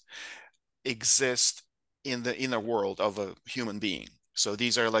concepts, exist in the inner world of a human being. So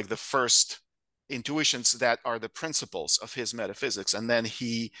these are like the first intuitions that are the principles of his metaphysics. And then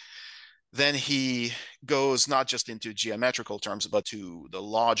he goes not just into geometrical terms, but to the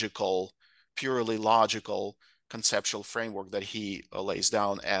logical, purely logical conceptual framework that he lays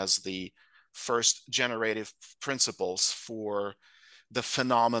down as the first generative principles for the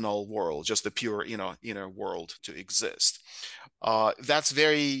phenomenal world, just the pure inner world to exist. That's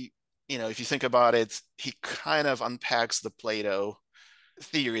very, if you think about it, he kind of unpacks the Plato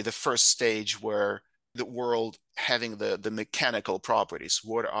theory, the first stage, where the world having the mechanical properties.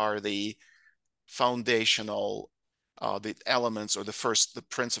 What are the foundational the elements, or the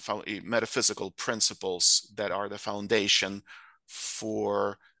principal metaphysical principles that are the foundation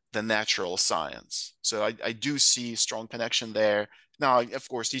for the natural science? So I do see strong connection there. Now, of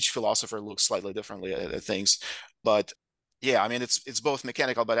course, each philosopher looks slightly differently at things, but yeah, I mean, it's both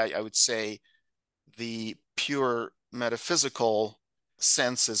mechanical, but I would say the pure metaphysical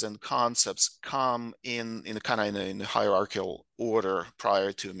senses and concepts come in a hierarchical order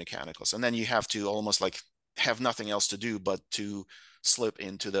prior to mechanicals, and then you have to almost like have nothing else to do but to slip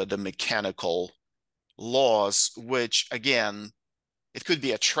into the mechanical laws, which again, it could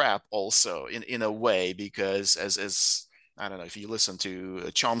be a trap also in a way, because as I don't know, if you listen to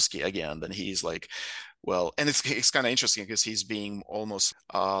Chomsky again, then he's like, well, and it's kind of interesting because he's being almost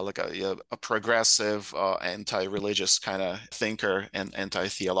like a progressive, anti-religious kind of thinker and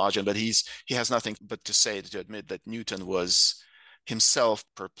anti-theologian, but he has nothing but to say to admit that Newton was himself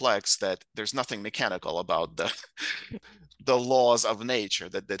perplexed that there's nothing mechanical about the laws of nature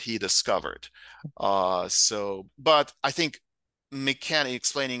that he discovered. But I think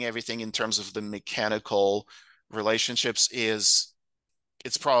explaining everything in terms of the mechanical relationships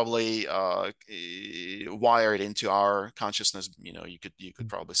it's probably wired into our consciousness. You could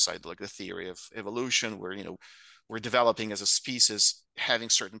probably cite like the theory of evolution, where we're developing as a species, having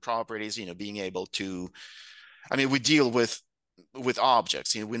certain properties, being able to, I mean, we deal with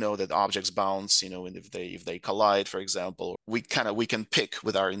objects. We know that objects bounce, and if they collide, for example, we can pick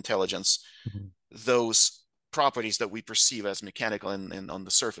with our intelligence those properties that we perceive as mechanical, and on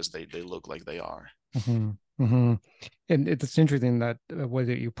the surface they look like they are. Mm-hmm. And it's interesting that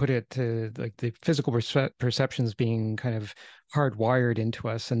whether you put it to like the physical perceptions being kind of hardwired into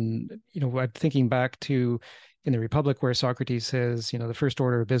us. And, I'm thinking back to in the Republic where Socrates says, the first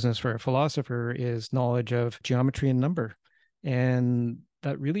order of business for a philosopher is knowledge of geometry and number. And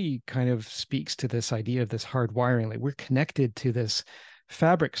that really kind of speaks to this idea of this hardwiring. Like we're connected to this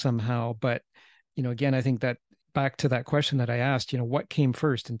fabric somehow. But, again, I think that back to that question that I asked, what came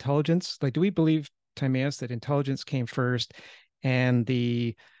first, intelligence? Like, do we believe, Timaeus, that intelligence came first and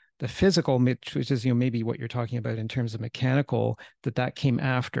the physical, which is maybe what you're talking about in terms of mechanical, that came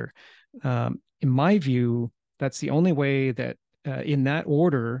after? In my view, that's the only way that in that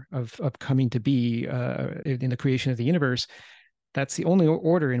order of coming to be in the creation of the universe, that's the only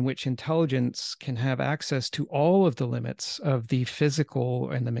order in which intelligence can have access to all of the limits of the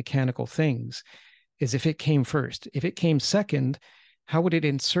physical and the mechanical things, is if it came first. If it came second, how would it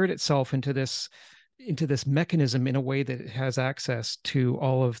insert itself into this mechanism in a way that it has access to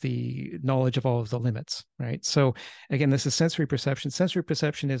all of the knowledge of all of the limits, right? So again, this is sensory perception. Sensory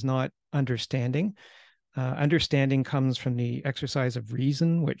perception is not understanding. Understanding comes from the exercise of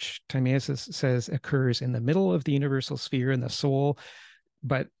reason, which Timaeus says occurs in the middle of the universal sphere in the soul.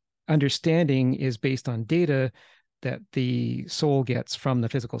 But understanding is based on data that the soul gets from the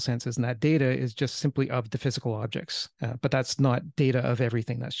physical senses, and that data is just simply of the physical objects. But that's not data of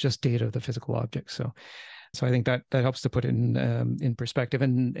everything. That's just data of the physical objects. So I think that helps to put it in perspective.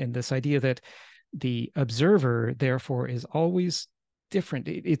 And this idea that the observer, therefore, is always different.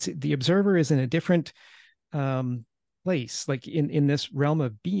 It's the observer is in a different place, like in this realm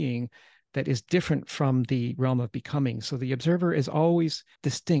of being that is different from the realm of becoming. So the observer is always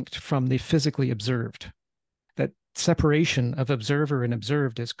distinct from the physically observed. That separation of observer and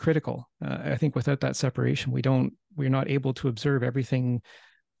observed is critical. I think without that separation, we're not able to observe everything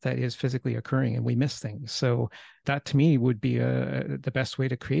that is physically occurring, and we miss things. So that to me would be the best way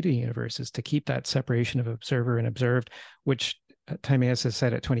to create a universe, is to keep that separation of observer and observed, which Timaeus has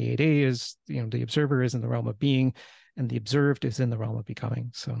said at 28a is, the observer is in the realm of being and the observed is in the realm of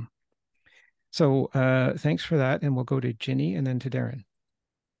becoming. So thanks for that. And we'll go to Ginny and then to Darren.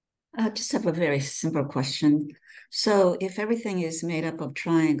 I just have a very simple question. So if everything is made up of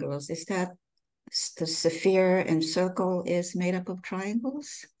triangles, is that the sphere and circle is made up of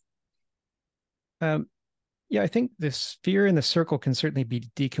triangles? Yeah, I think the sphere and the circle can certainly be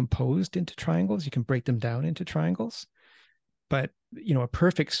decomposed into triangles. You can break them down into triangles. But, a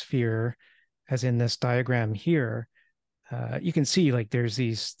perfect sphere, as in this diagram here, you can see like there's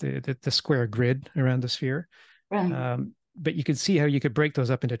the square grid around the sphere. Right. But you can see how you could break those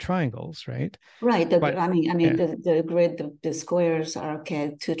up into triangles, right? Right. I mean, yeah. the grid, the squares are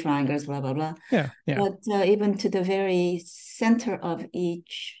okay, two triangles, blah, blah, blah. Yeah. But even to the very center of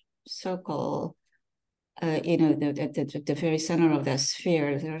each circle, the very center of that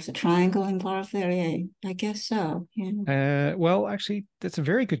sphere, there's a triangle involved there. Yeah, I guess so. Yeah. Well, actually, that's a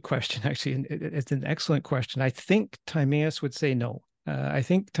very good question. Actually, it's an excellent question. I think Timaeus would say no. I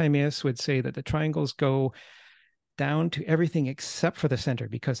think Timaeus would say that the triangles go down to everything except for the center,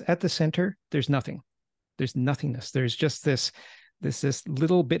 because at the center there's nothing. There's nothingness. There's just this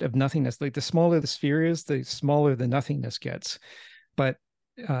little bit of nothingness. Like the smaller the sphere is, the smaller the nothingness gets. But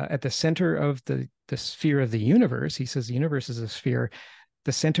at the center of the sphere of the universe, he says the universe is a sphere.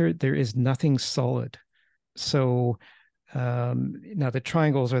 The center, there is nothing solid. So now the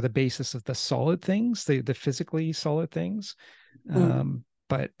triangles are the basis of the solid things, the physically solid things.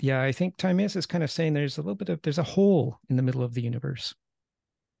 But yeah, I think Timaeus is kind of saying there's a hole in the middle of the universe.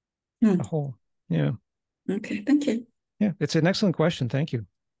 A hole. Yeah. Okay, thank you. Yeah, it's an excellent question. Thank you.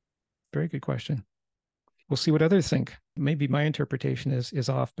 Very good question. We'll see what others think. Maybe my interpretation is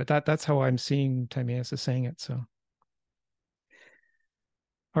off, but that's how I'm seeing Timaeus is saying it. So,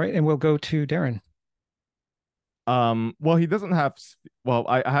 all right, and we'll go to Darren. Well, he doesn't have. Well,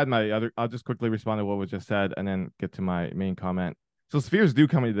 I had my other. I'll just quickly respond to what was just said, and then get to my main comment. So spheres do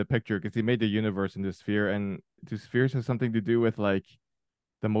come into the picture because he made the universe into a sphere, and do spheres have something to do with like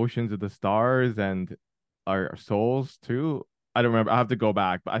the motions of the stars and our souls too? I don't remember. I have to go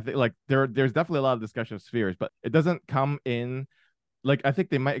back, but I think like there's definitely a lot of discussion of spheres, but it doesn't come in. Like I think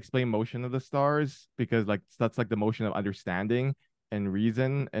they might explain motion of the stars because like that's like the motion of understanding and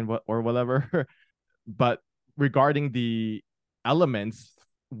reason and whatever. But regarding the elements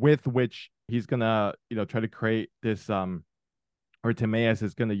with which he's gonna try to create this or Timaeus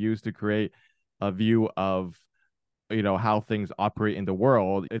is gonna use to create a view of how things operate in the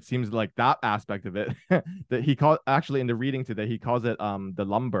world, it seems like that aspect of it that he called, actually in the reading today, he calls it the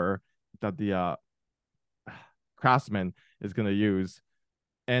lumber that the craftsman is going to use.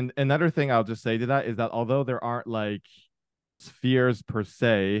 And another thing I'll just say to that is that although there aren't like spheres per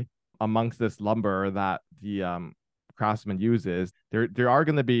se amongst this lumber that the craftsman uses, there are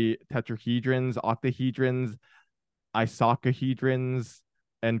going to be tetrahedrons, octahedrons, isocahedrons,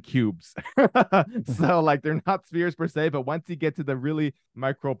 and cubes. So like they're not spheres per se, but once you get to the really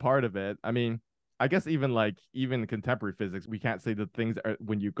micro part of it, I mean, I guess even contemporary physics, we can't say that things are,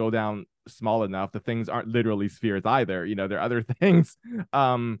 when you go down small enough, the things aren't literally spheres either. You know, there are other things.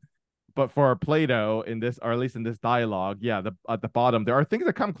 But for Plato in this, or at least in this dialogue, yeah, at the bottom there are things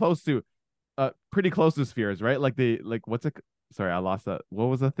that come close to, pretty close to spheres, right? Like what's it? Sorry, I lost that. What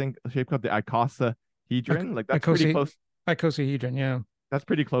was the thing shape called? The icosahedron. Like that's pretty close. Icosahedron, yeah. That's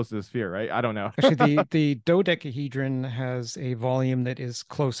pretty close to the sphere, right? I don't know. Actually, the dodecahedron has a volume that is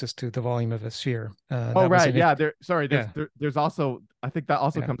closest to the volume of a sphere. Oh, right. Yeah. There's also, I think that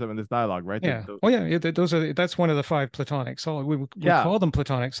also comes up in this dialogue, right? Yeah. That's one of the 5 Platonic solids. We call them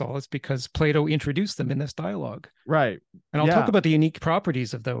Platonic solids because Plato introduced them in this dialogue. Right. And I'll talk about the unique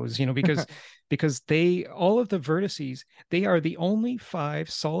properties of those, because all of the vertices, they are the only 5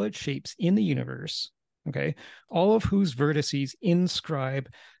 solid shapes in the universe. Okay, all of whose vertices inscribe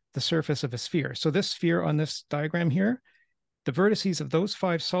the surface of a sphere. So this sphere on this diagram here, the vertices of those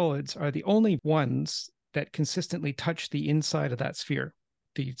 5 solids are the only ones that consistently touch the inside of that sphere,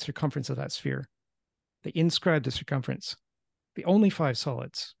 the circumference of that sphere. They inscribe the circumference. The only 5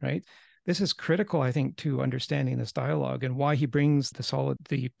 solids, right? This is critical, I think, to understanding this dialogue and why he brings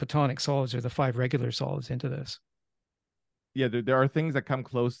the Platonic solids, or the 5 regular solids, into this. Yeah, there are things that come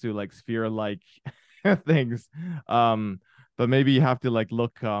close to like sphere-like things, but maybe you have to like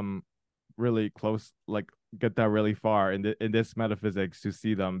look really close, like get that really far in this metaphysics to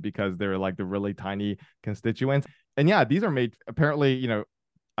see them, because they're like the really tiny constituents. And yeah, these are made apparently,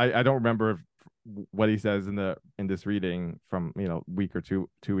 I don't remember what he says in this reading from week or two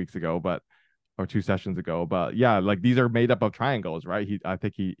weeks ago, or 2 sessions ago, but yeah, like these are made up of triangles, right? I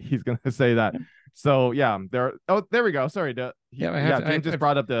think he's gonna say that. So yeah, there we go. Sorry, James just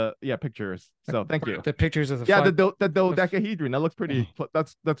brought up the pictures. So thank you. The pictures of the the dodecahedron. That looks pretty.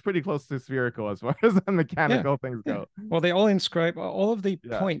 That's pretty close to spherical as far as the mechanical things go. Well, they all inscribe all of the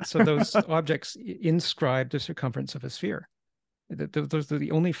points of those objects inscribe the circumference of a sphere. Those are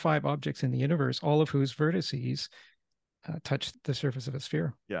the only 5 objects in the universe, all of whose vertices touch the surface of a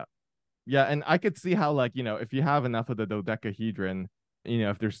sphere. Yeah. Yeah, and I could see how, like, if you have enough of the dodecahedron,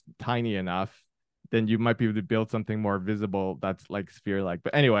 if they're tiny enough, then you might be able to build something more visible that's like sphere-like.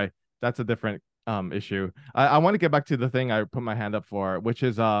 But anyway, that's a different issue. I want to get back to the thing I put my hand up for, which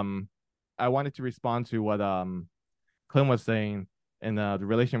is I wanted to respond to what Clem was saying in the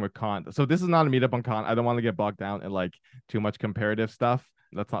relation with Kant. So this is not a meetup on Kant. I don't want to get bogged down in like too much comparative stuff.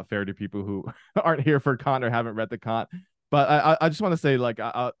 That's not fair to people who aren't here for Kant or haven't read the Kant. But I just want to say, like,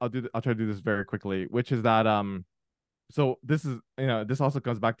 I'll try to do this very quickly, which is that so this is this also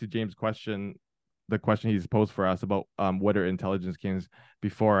comes back to James' question, the question he's posed for us about whether intelligence came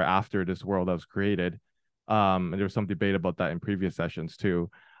before or after this world that was created. And there was some debate about that in previous sessions too.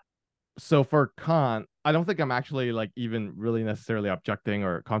 So for Kant, I don't think I'm actually like even really necessarily objecting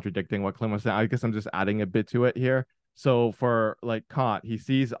or contradicting what Clem was saying. I guess I'm just adding a bit to it here. So for like Kant, he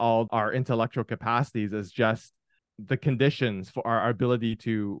sees all our intellectual capacities as just the conditions for our ability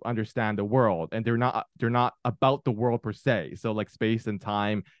to understand the world, and they're not about the world per se. So like space and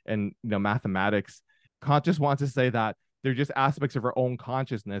time and mathematics, Kant just wants to say that they're just aspects of our own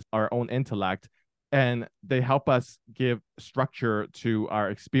consciousness, our own intellect, and they help us give structure to our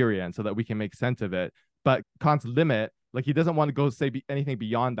experience so that we can make sense of it. But Kant's limit, like, he doesn't want to go say anything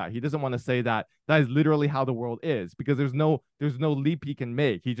beyond that. He doesn't want to say that is literally how the world is, because there's no leap he can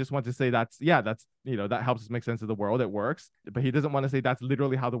make. He just wants to say that helps us make sense of the world. It works. But he doesn't want to say that's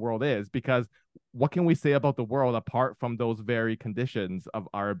literally how the world is, because what can we say about the world apart from those very conditions of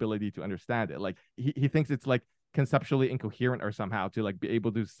our ability to understand it? Like, he thinks it's like conceptually incoherent or somehow to like be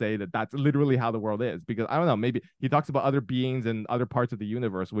able to say that that's literally how the world is, because I don't know, maybe he talks about other beings and other parts of the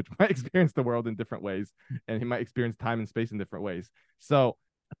universe which might experience the world in different ways, and he might experience time and space in different ways. So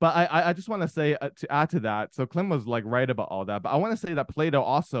but I just want to say, to add to that, so Clem was like right about all that, but I want to say that Plato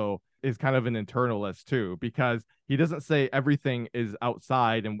also is kind of an internalist too, because he doesn't say everything is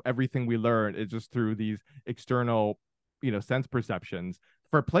outside and everything we learn is just through these external sense perceptions.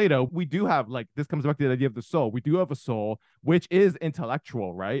 For Plato, we do have, like, this comes back to the idea of the soul. We do have a soul, which is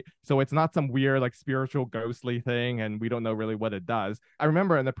intellectual, right? So it's not some weird, like, spiritual, ghostly thing, and we don't know really what it does. I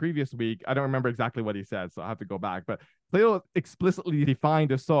remember in the previous week, I don't remember exactly what he said, so I have to go back, but Plato explicitly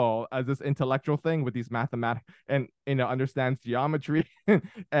defined the soul as this intellectual thing with these mathematics and, understands geometry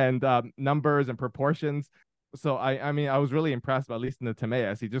and numbers and proportions. So I mean, I was really impressed, but at least in the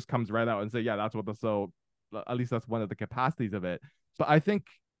Timaeus, he just comes right out and say, yeah, that's what the soul, at least that's one of the capacities of it. But I think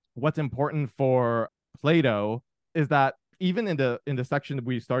what's important for Plato is that even in the section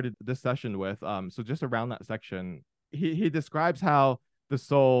we started this session with, so just around that section, he describes how the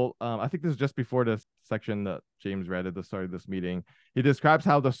soul, I think this is just before this section that James read at the start of this meeting. He describes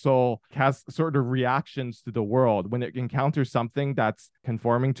how the soul has sort of reactions to the world when it encounters something that's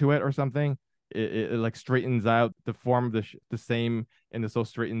conforming to it or something. It like straightens out the form of the same, and the soul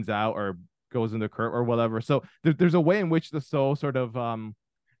straightens out or goes into curve or whatever. So there's a way in which the soul sort of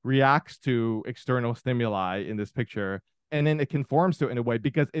reacts to external stimuli in this picture, and then it conforms to it in a way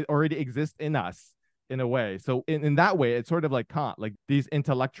because it already exists in us in a way. So in that way, it's sort of like Kant, like these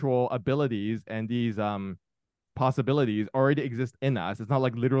intellectual abilities and these possibilities already exist in us. It's not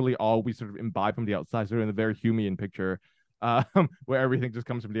like literally all we sort of imbibe from the outside, sort of in a very Humean picture, where everything just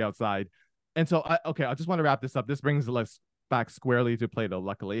comes from the outside. And so, okay, I just want to wrap this up. This brings us back squarely to Plato,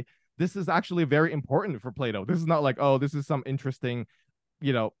 luckily. This is actually very important for Plato. This is not like, oh, this is some interesting,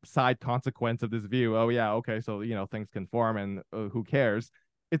 side consequence of this view. Oh, yeah, okay, so, things conform and who cares?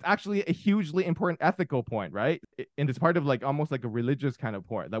 It's actually a hugely important ethical point, right? And it's part of like almost like a religious kind of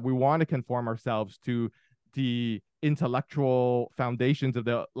point that we want to conform ourselves to the intellectual foundations of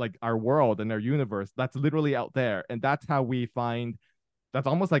the like our world and our universe that's literally out there. And that's how we find, that's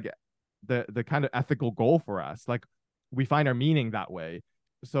almost like the kind of ethical goal for us. Like we find our meaning that way.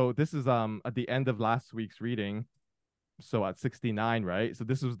 So this is at the end of last week's reading, so at 69, right? So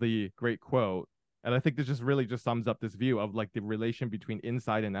this was the great quote, and I think this just really just sums up this view of like the relation between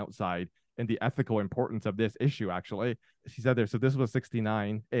inside and outside and the ethical importance of this issue. Actually, she said there, so this was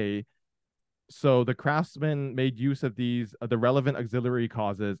 69a. So the craftsman made use of these the relevant auxiliary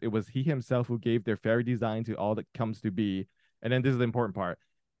causes. It was he himself who gave their fair design to all that comes to be. And then this is the important part.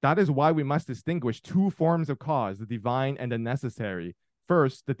 That is why we must distinguish two forms of cause, the divine and the necessary.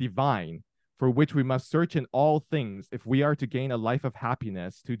 First, the divine, for which we must search in all things if we are to gain a life of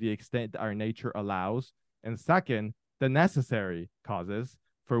happiness to the extent our nature allows. And second, the necessary causes,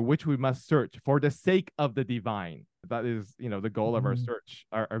 for which we must search for the sake of the divine. That is, the goal of our search,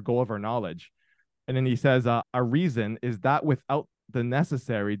 our goal of our knowledge. And then he says, our reason is that without the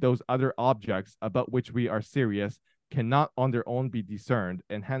necessary, those other objects about which we are serious cannot on their own be discerned,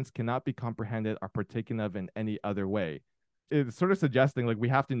 and hence cannot be comprehended or partaken of in any other way. It's sort of suggesting like we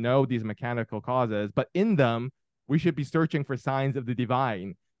have to know these mechanical causes, but in them, we should be searching for signs of the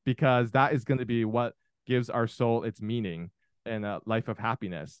divine, because that is going to be what gives our soul its meaning and a life of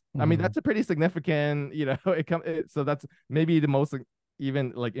happiness. I mean, that's a pretty significant, so that's maybe the most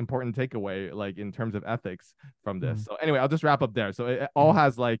even like important takeaway, like in terms of ethics from this. So anyway, I'll just wrap up there. So it all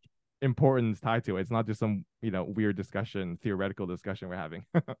has like importance tied to it. It's not just some weird discussion, theoretical discussion we're having.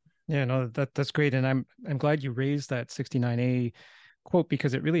 Yeah, no, that's great, and I'm glad you raised that 69a quote,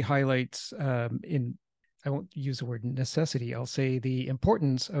 because it really highlights I won't use the word necessity, I'll say the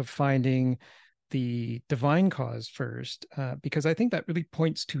importance of finding the divine cause first, because I think that really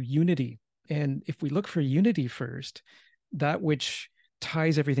points to unity. And if we look for unity first, that which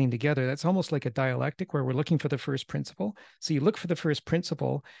ties everything together, that's almost like a dialectic where we're looking for the first principle. So you look for the first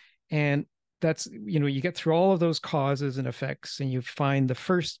principle, and that's, you get through all of those causes and effects, and you find the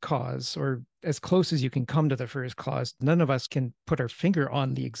first cause, or as close as you can come to the first cause. None of us can put our finger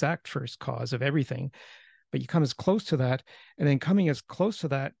on the exact first cause of everything, but you come as close to that. And then coming as close to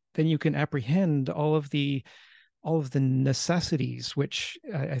that, then you can apprehend all of the necessities, which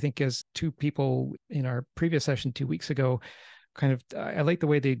I think, as two people in our previous session 2 weeks ago, kind of, I like the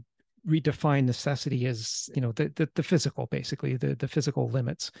way they redefine necessity as, the physical, basically the physical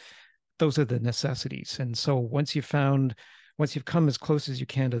limits. Those are the necessities. And so once you've come as close as you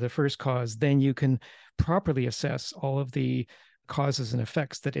can to the first cause, then you can properly assess all of the causes and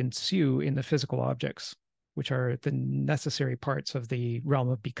effects that ensue in the physical objects, which are the necessary parts of the realm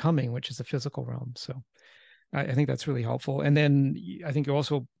of becoming, which is the physical realm. So I think that's really helpful. And then I think you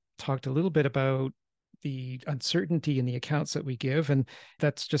also talked a little bit about the uncertainty in the accounts that we give. And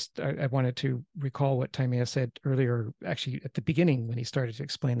that's just, I wanted to recall what Timaeus said earlier, actually at the beginning when he started to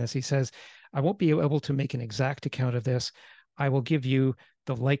explain this. He says, I won't be able to make an exact account of this. I will give you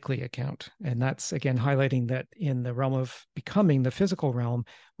the likely account. And that's, again, highlighting that in the realm of becoming, the physical realm,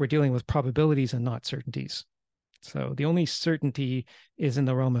 we're dealing with probabilities and not certainties. So the only certainty is in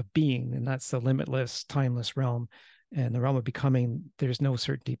the realm of being, and that's the limitless, timeless realm. And the realm of becoming, there's no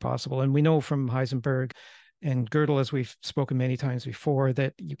certainty possible. And we know from Heisenberg and Gödel, as we've spoken many times before,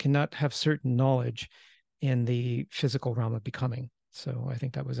 that you cannot have certain knowledge in the physical realm of becoming. So I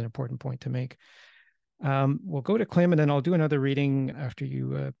think that was an important point to make. We'll go to Clem, and then I'll do another reading after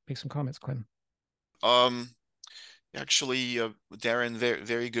you make some comments, Clem. Actually, Darren, very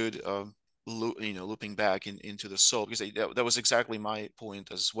very good. Looping back into the soul, because that was exactly my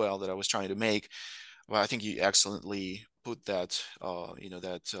point as well that I was trying to make. Well, I think you excellently put that.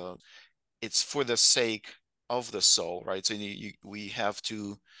 That it's for the sake of the soul, right? So we have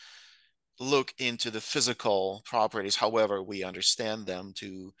to look into the physical properties, however we understand them,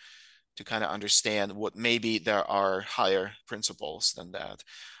 to kind of understand what maybe there are higher principles than that.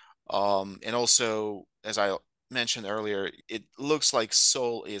 And also, as I mentioned earlier, it looks like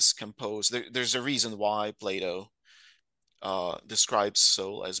soul is composed. There's a reason why Plato describes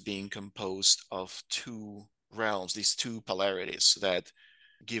soul as being composed of two realms, these two polarities that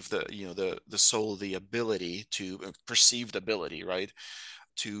give the soul the ability to perceived ability, right?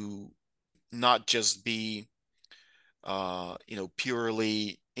 To not just be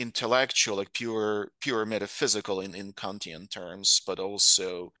purely intellectual, like pure metaphysical in Kantian terms, but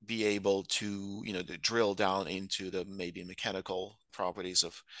also be able to drill down into the maybe mechanical properties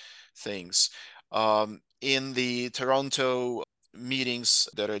of things. In the Toronto meetings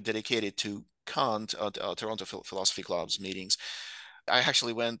that are dedicated to Kant, Toronto Philosophy Club's meetings, I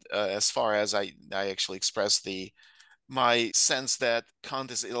actually went as far as I actually expressed my sense that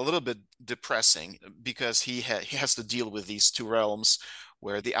Kant is a little bit depressing because he has to deal with these two realms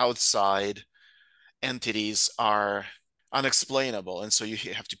where the outside entities are unexplainable, and so you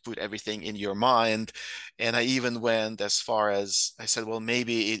have to put everything in your mind. And I even went as far as I said, well,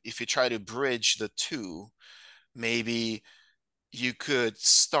 maybe if you try to bridge the two, maybe you could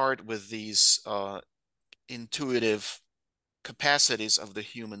start with these intuitive capacities of the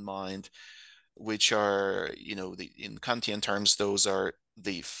human mind, which are, in Kantian terms, those are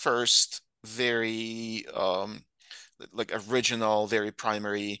the first very like original, very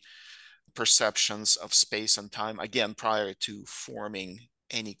primary perceptions of space and time, again, prior to forming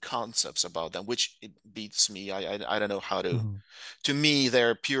any concepts about them, which it beats me. I don't know how to me,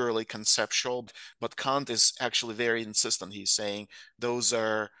 they're purely conceptual, but Kant is actually very insistent. He's saying those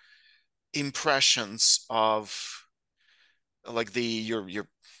are impressions of like your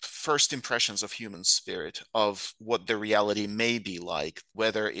first impressions of human spirit, of what the reality may be like,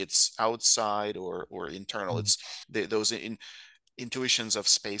 whether it's outside or internal. It's those intuitions of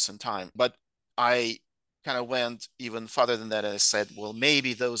space and time. But I kind of went even farther than that, and I said, well,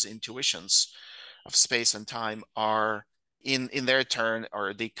 maybe those intuitions of space and time are in their turn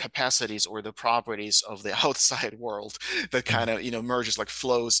are the capacities or the properties of the outside world that kind of merges, like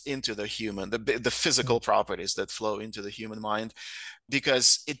flows into the human, the physical properties that flow into the human mind.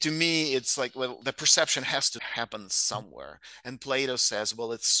 Because to me, it's like, well, the perception has to happen somewhere, and Plato says,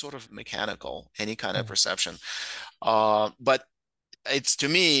 well, it's sort of mechanical, any kind of perception. But it's, to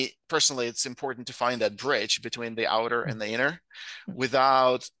me personally, it's important to find that bridge between the outer and the inner,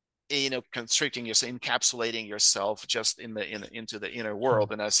 without constricting yourself, encapsulating yourself just into the inner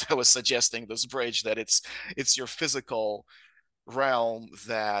world. And as I was suggesting, this bridge, that it's your physical realm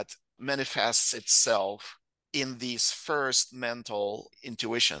that manifests itself in these first mental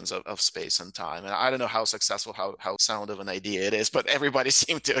intuitions of space and time. And I don't know how successful, how sound of an idea it is, but everybody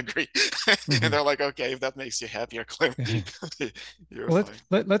seemed to agree. And they're like, okay, if that makes you happier, Clem, you're Well,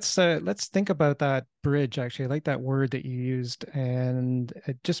 fine. let's think about that bridge. Actually, I like that word that you used, and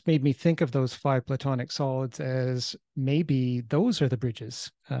it just made me think of those five Platonic solids as maybe those are the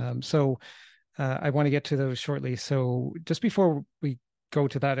bridges. So I want to get to those shortly. So just before we go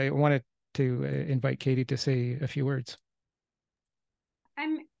to that, I wanted to invite Katie to say a few words. I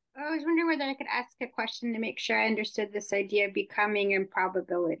was wondering whether I could ask a question to make sure I understood this idea of becoming and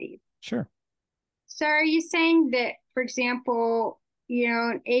probability. Sure. So are you saying that, for example,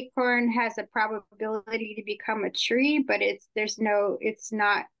 an acorn has a probability to become a tree, but there's no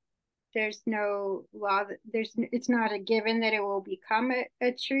law that it's not a given that it will become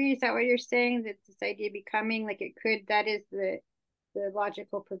a tree? Is that what you're saying? That this idea of becoming, like, it could, that is the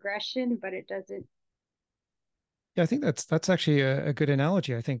logical progression, but it doesn't. Yeah, I think that's actually a good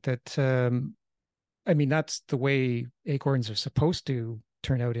analogy. I think that I mean, that's the way acorns are supposed to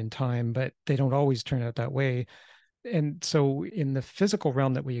turn out in time, but they don't always turn out that way. And so in the physical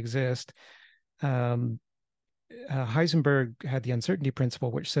realm that we exist, Heisenberg had the uncertainty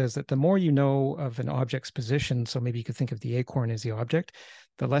principle, which says that the more you know of an object's position, so maybe you could think of the acorn as the object,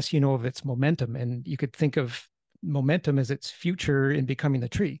 the less you know of its momentum. And you could think of momentum as its future in becoming the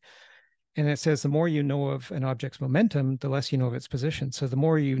tree. And it says the more you know of an object's momentum, the less you know of its position. So the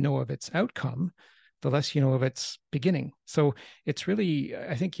more you know of its outcome, the less you know of its beginning. So it's really,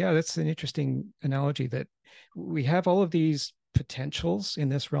 I think, yeah, that's an interesting analogy, that we have all of these potentials in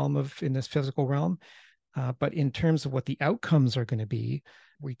this realm in this physical realm. But in terms of what the outcomes are going to be,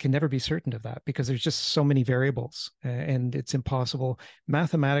 we can never be certain of that because there's just so many variables, and it's impossible.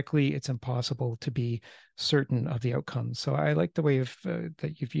 Mathematically, it's impossible to be certain of the outcomes. So I like the way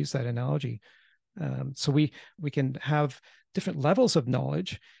that you've used that analogy. So we can have different levels of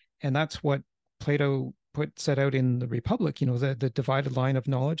knowledge, and that's what Plato set out in the Republic. The divided line of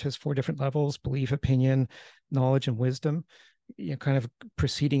knowledge has 4 different levels: belief, opinion, knowledge, and wisdom. Kind of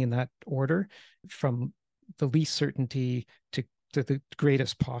proceeding in that order from the least certainty to the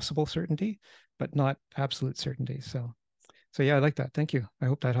greatest possible certainty, but not absolute certainty. So yeah, I like that. Thank you. I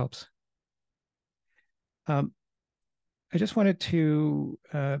hope that helps. I just wanted to,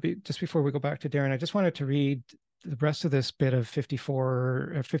 just before we go back to Darren, I just wanted to read the rest of this bit of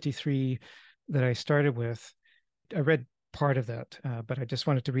 53 that I started with. I read part of that, but I just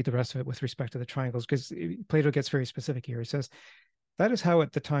wanted to read the rest of it with respect to the triangles, because Plato gets very specific here. He says, that is how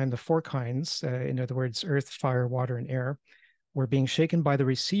at the time the 4 kinds, in other words, earth, fire, water, and air, were being shaken by the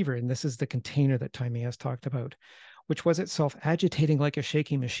receiver. And this is the container that Timaeus talked about, which was itself agitating like a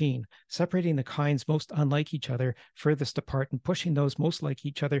shaking machine, separating the kinds most unlike each other furthest apart and pushing those most like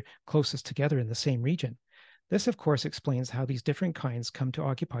each other closest together in the same region. This, of course, explains how these different kinds come to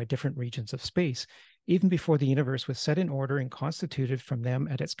occupy different regions of space, even before the universe was set in order and constituted from them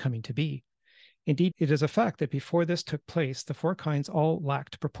at its coming to be. Indeed, it is a fact that before this took place, the 4 kinds all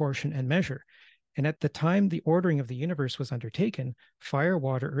lacked proportion and measure. And at the time the ordering of the universe was undertaken, fire,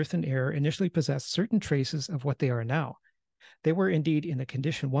 water, earth, and air initially possessed certain traces of what they are now. They were indeed in the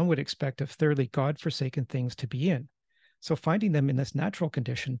condition one would expect of thoroughly God-forsaken things to be in. So finding them in this natural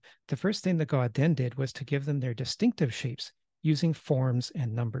condition, the first thing the God then did was to give them their distinctive shapes, using forms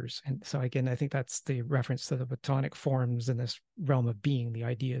and numbers. And so again, I think that's the reference to the Platonic forms in this realm of being, the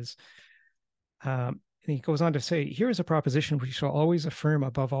ideas. And he goes on to say, here is a proposition which we shall always affirm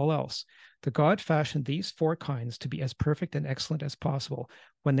above all else. The God fashioned these 4 kinds to be as perfect and excellent as possible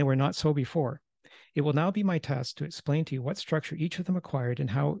when they were not so before. It will now be my task to explain to you what structure each of them acquired and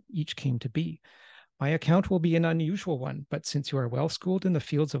how each came to be. My account will be an unusual one, but since you are well schooled in the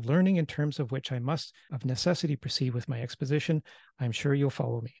fields of learning in terms of which I must of necessity proceed with my exposition, I'm sure you'll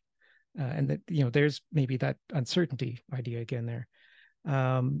follow me. And that, there's maybe that uncertainty idea again there.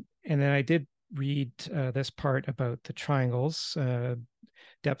 And then I did read this part about the triangles.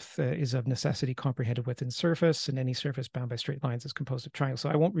 Depth is of necessity comprehended within surface, and any surface bound by straight lines is composed of triangles. So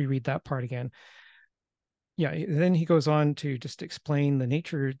I won't reread that part again. Yeah, then he goes on to just explain the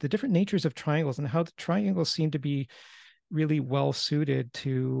different natures of triangles and how the triangles seem to be really well suited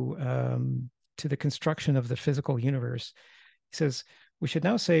to the construction of the physical universe. He says, we should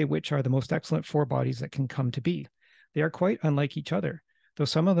now say which are the most excellent 4 bodies that can come to be. They are quite unlike each other, though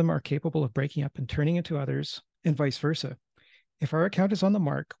some of them are capable of breaking up and turning into others, and vice versa. If our account is on the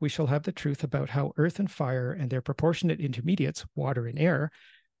mark, we shall have the truth about how earth and fire and their proportionate intermediates, water and air,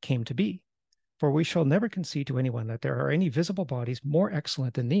 came to be. For we shall never concede to anyone that there are any visible bodies more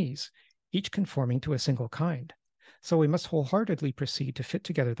excellent than these, each conforming to a single kind. So we must wholeheartedly proceed to fit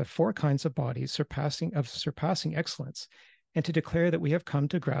together the 4 kinds of bodies surpassing excellence, and to declare that we have come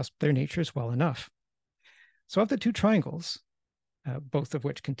to grasp their natures well enough. So of the 2 triangles, both of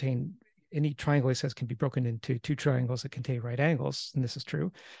which contain, any triangle, he says, can be broken into 2 triangles that contain right angles, and this is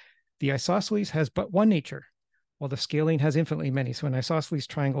true. The isosceles has but one nature, while the scalene has infinitely many. So an isosceles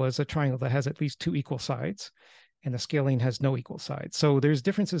triangle is a triangle that has at least 2 equal sides, and the scalene has no equal sides. So there's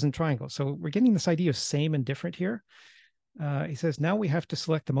differences in triangles. So we're getting this idea of same and different here. He says, now we have to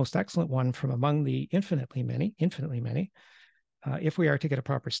select the most excellent one from among the infinitely many, if we are to get a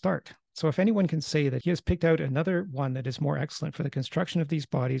proper start. So if anyone can say that he has picked out another one that is more excellent for the construction of these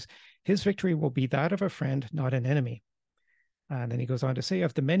bodies, his victory will be that of a friend, not an enemy. And then he goes on to say,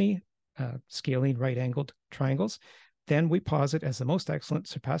 of the many scalene right-angled triangles, then we posit as the most excellent,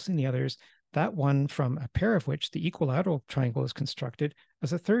 surpassing the others, that one from a pair of which the equilateral triangle is constructed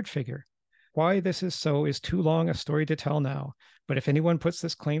as a third figure. Why this is so is too long a story to tell now, but if anyone puts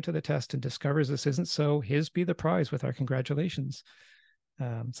this claim to the test and discovers this isn't so, his be the prize with our congratulations.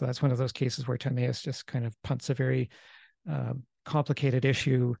 So that's one of those cases where Timaeus just kind of punts a very complicated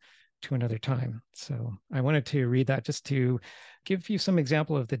issue to another time. So I wanted to read that just to give you some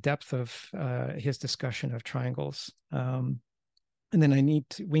example of the depth of his discussion of triangles. And then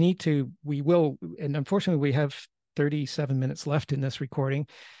we will, and unfortunately we have 37 minutes left in this recording.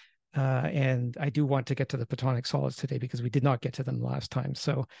 And I do want to get to the Platonic solids today because we did not get to them last time.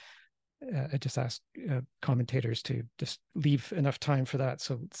 So I just asked commentators to just leave enough time for that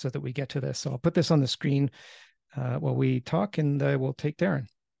so that we get to this. So I'll put this on the screen while we talk, and we'll take Darren.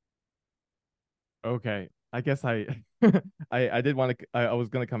 Okay, I guess I did want to. I was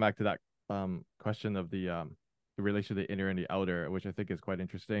going to come back to that question of the the relation to the inner and the outer, which I think is quite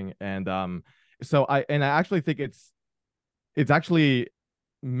interesting. And so I actually think it's actually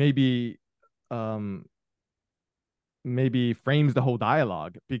maybe maybe frames the whole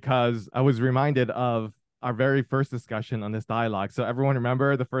dialogue, because I was reminded of our very first discussion on this dialogue. So everyone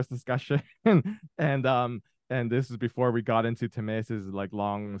remember the first discussion? And this is before we got into Timaeus's like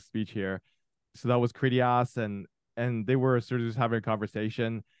long speech here. So that was Critias, and they were sort of just having a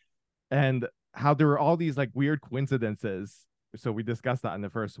conversation, and how there were all these like weird coincidences. So we discussed that in the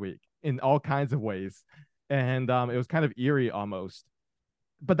first week in all kinds of ways. And it was kind of eerie almost.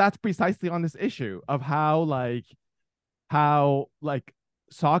 But that's precisely on this issue of how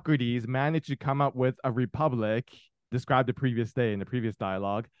Socrates managed to come up with a republic described the previous day in the previous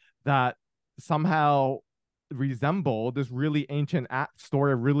dialogue that somehow resembled this really ancient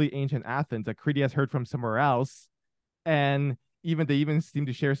story of really ancient Athens that Critias heard from somewhere else, and they even seem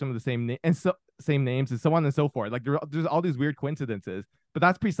to share some of the same names and so on and so forth. Like there's all these weird coincidences, but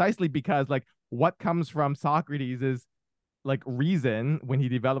that's precisely because like what comes from Socrates is like reason when he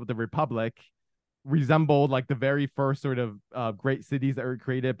developed the republic resembled like the very first sort of great cities that were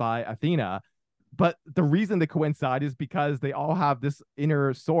created by Athena. But the reason they coincide is because they all have this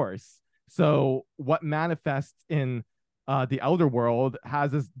inner source. So what manifests in the outer world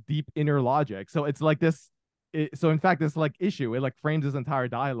has this deep inner logic. So it's like this. So in fact, this like issue, it like frames this entire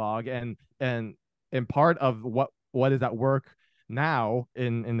dialogue, and part of what is at work now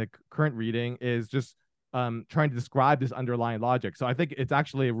in the current reading is just trying to describe this underlying logic. So I think it's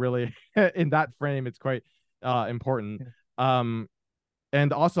actually really in that frame, it's quite important. And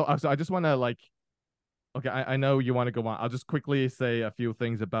also, so I just want to like, okay, I know you want to go on. I'll just quickly say a few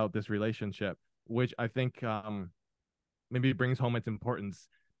things about this relationship, which I think maybe brings home its importance.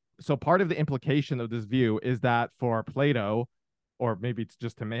 So part of the implication of this view is that for Plato, or maybe it's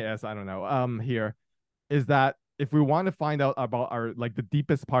just Timaeus, I don't know, here, is that if we want to find out about our like the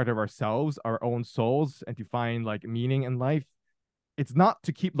deepest part of ourselves, our own souls, and to find like meaning in life, it's not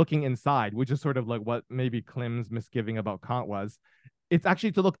to keep looking inside, which is sort of like what maybe Klim's misgiving about Kant was. It's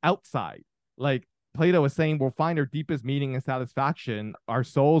actually to look outside. Like Plato was saying, we'll find our deepest meaning and satisfaction, our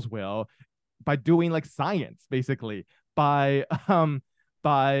souls will, by doing like science, basically, by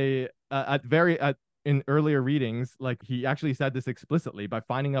in earlier readings, like he actually said this explicitly, by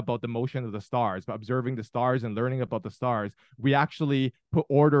finding out about the motion of the stars, by observing the stars and learning about the stars, we actually put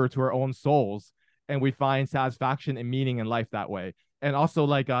order to our own souls, and we find satisfaction and meaning in life that way. And also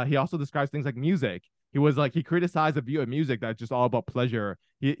like he also describes things like music. He criticized a view of music that's just all about pleasure.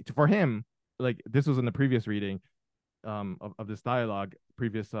 For him, like this was in the previous reading of this dialogue,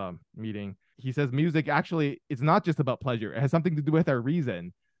 previous meeting, he says music actually it's not just about pleasure, it has something to do with our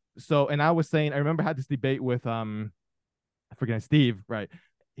reason. So, and I was saying, I remember I had this debate with I forget, Steve, right?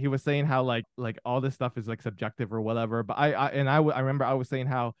 He was saying how like all this stuff is like subjective or whatever. But I remember I was saying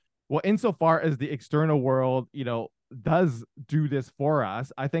how, well, insofar as the external world, does do this for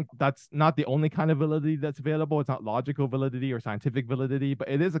us, I think that's not the only kind of validity that's available. It's not logical validity or scientific validity, but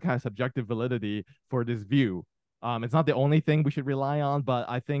it is a kind of subjective validity for this view. It's not the only thing we should rely on, but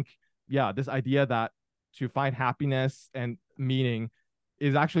I think, yeah, this idea that to find happiness and meaning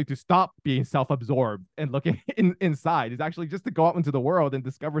is actually to stop being self-absorbed and looking inside. It's actually just to go out into the world and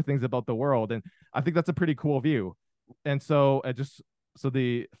discover things about the world. And I think that's a pretty cool view. And so so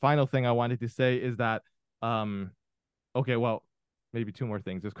the final thing I wanted to say is that, okay, well, maybe two more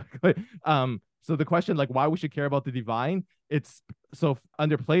things just quickly. So the question, like why we should care about the divine, it's so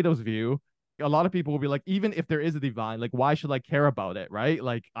under Plato's view, a lot of people will be like, even if there is a divine, like why should I care about it, right?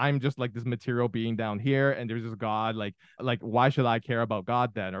 Like I'm just like this material being down here and there's this God, like why should I care about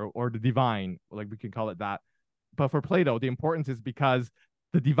God then, or the divine, like we can call it that. But for Plato, the importance is because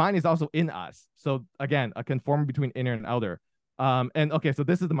the divine is also in us. So again, a conformity between inner and outer. And okay, so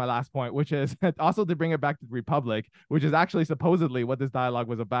this is my last point, which is also to bring it back to the Republic, which is actually supposedly what this dialogue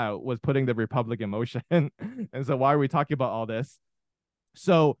was about, was putting the Republic in motion. And so why are we talking about all this?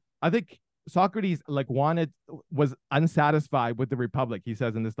 So I think Socrates was unsatisfied with the Republic. He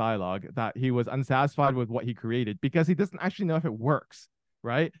says in this dialogue that he was unsatisfied with what he created because he doesn't actually know if it works,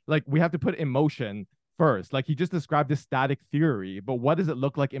 right? Like we have to put it in motion first. Like he just described this static theory, but what does it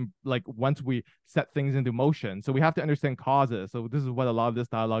look like in like once we set things into motion? So we have to understand causes. So this is what a lot of this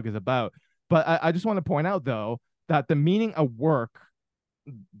dialogue is about. But I just want to point out though that the meaning of work,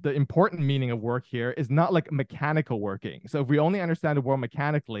 the important meaning of work here is not like mechanical working. So if we only understand the world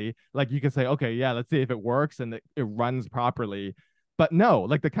mechanically, like you can say, okay, yeah, let's see if it works and it runs properly. But no,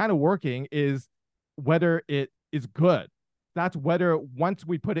 like the kind of working is whether it is good. That's whether once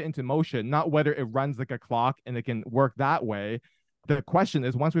we put it into motion, not whether it runs like a clock and it can work that way. The question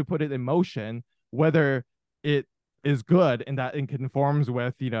is once we put it in motion, whether it is good in that it conforms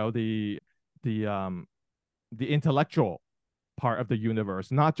with, you know, the intellectual part of the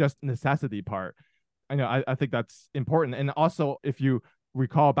universe, not just necessity part. I know I think that's important. And also, if you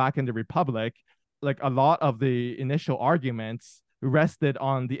recall back in the Republic, like a lot of the initial arguments rested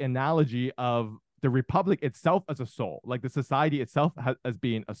on the analogy of the Republic itself as a soul, like the society itself as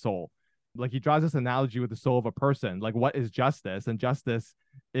being a soul. Like he draws this analogy with the soul of a person, like what is justice? And justice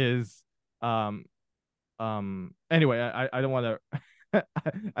is anyway, I don't want to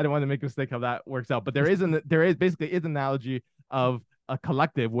I don't want to make a mistake how that works out, but there is basically is an analogy of a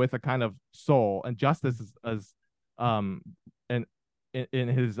collective with a kind of soul, and justice is as and in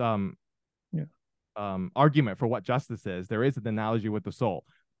his Yeah. argument for what justice is, there is an analogy with the soul.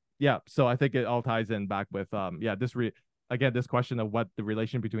 Yeah, so I think it all ties in back with again, this question of what the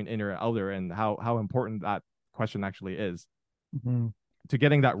relation between inner and outer, and how important that question actually is to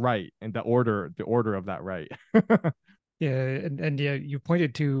getting that right, and the order of that right. Yeah, and yeah, you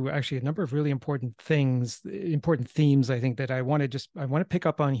pointed to actually a number of really important things, important themes, I think, that I want to pick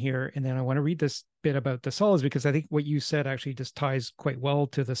up on here, and then I want to read this bit about the solids, because I think what you said actually just ties quite well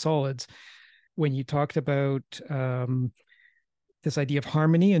to the solids when you talked about this idea of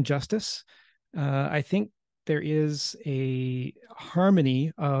harmony and justice. I think there is a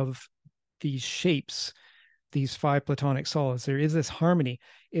harmony of these shapes, these 5 Platonic solids. There is this harmony.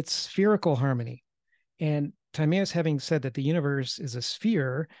 It's spherical harmony. And Timaeus, having said that the universe is a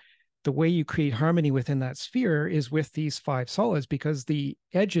sphere, the way you create harmony within that sphere is with these 5 solids, because the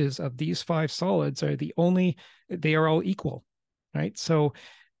edges of these 5 solids are they are all equal, right? So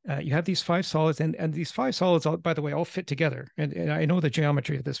you have these 5 solids, and these 5 solids, by the way, all fit together. And I know the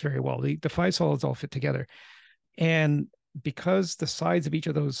geometry of this very well. The 5 solids all fit together. And because the sides of each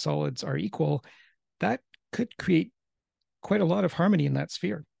of those solids are equal, that could create quite a lot of harmony in that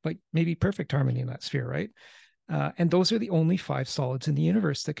sphere, like maybe perfect harmony in that sphere, right? And those are the only 5 solids in the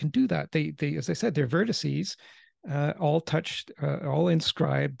universe that can do that. They as I said, their vertices all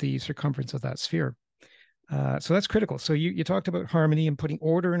inscribe the circumference of that sphere. So that's critical. So you talked about harmony and putting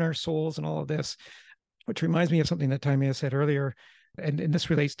order in our souls and all of this, which reminds me of something that Timaeus said earlier, and this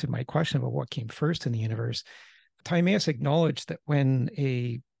relates to my question about what came first in the universe. Timaeus acknowledged that when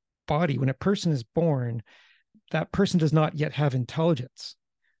a person is born, that person does not yet have intelligence.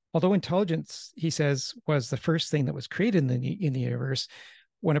 Although intelligence, he says, was the first thing that was created in the universe,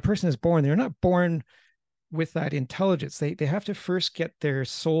 when a person is born, they're not born with that intelligence. They have to first get their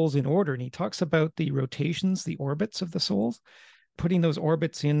souls in order. And he talks about the rotations, the orbits of the souls, putting those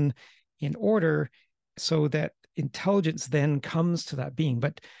orbits in order so that intelligence then comes to that being.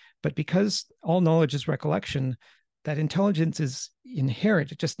 But because all knowledge is recollection, that intelligence is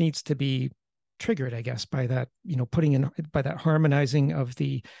inherent. It just needs to be triggered, I guess, by that, by that harmonizing of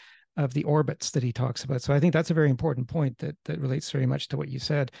the orbits that he talks about. So I think that's a very important point that relates very much to what you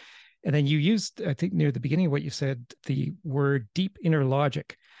said. And then you used, I think near the beginning of what you said, the word deep inner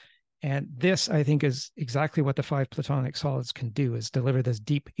logic. And this, I think, is exactly what the 5 Platonic solids can do, is deliver this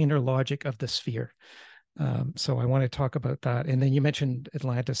deep inner logic of the sphere. So I want to talk about that. And then you mentioned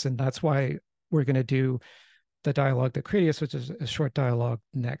Atlantis, and that's why we're going to do the dialogue that Critias, which is a short dialogue,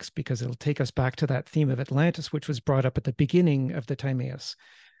 next, because it'll take us back to that theme of Atlantis, which was brought up at the beginning of the Timaeus.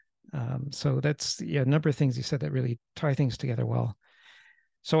 So that's a number of things you said that really tie things together well.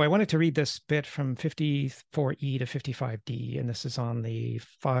 So I wanted to read this bit from 54E to 55D, and this is on the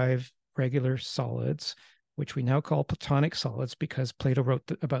 5 regular solids, which we now call Platonic solids because Plato wrote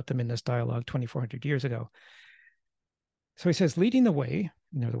about them in this dialogue 2,400 years ago. So he says, leading the way,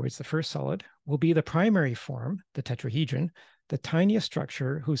 in other words, the first solid, will be the primary form, the tetrahedron, the tiniest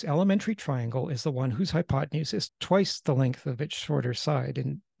structure whose elementary triangle is the one whose hypotenuse is twice the length of its shorter side.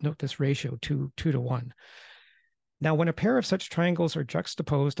 And note this ratio, 2 to 1. Now, when a pair of such triangles are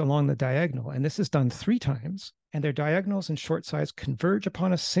juxtaposed along the diagonal, and this is done 3 times, and their diagonals and short sides converge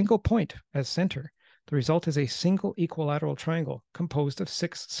upon a single point as center, the result is a single equilateral triangle composed of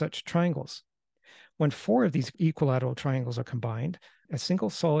 6 such triangles. When 4 of these equilateral triangles are combined, a single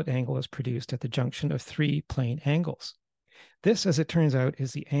solid angle is produced at the junction of 3 plane angles. This, as it turns out,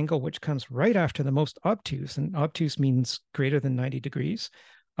 is the angle which comes right after the most obtuse, and obtuse means greater than 90 degrees,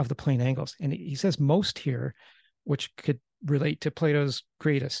 of the plane angles. And he says most here, which could relate to Plato's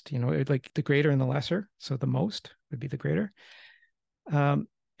greatest, like the greater and the lesser. So the most would be the greater. And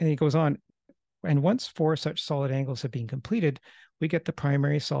he goes on, and once 4 such solid angles have been completed, we get the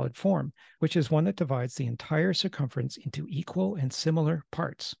primary solid form, which is one that divides the entire circumference into equal and similar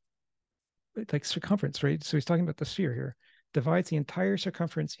parts. Like circumference, right? So he's talking about the sphere here. Divides the entire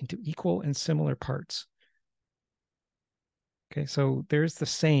circumference into equal and similar parts. Okay, so there's the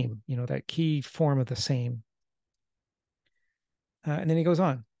same, that key form of the same And then he goes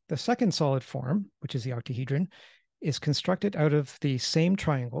on. The second solid form, which is the octahedron, is constructed out of the same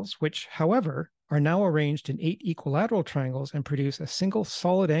triangles, which, however, are now arranged in 8 equilateral triangles and produce a single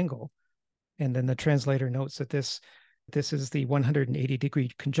solid angle. And then the translator notes that this is the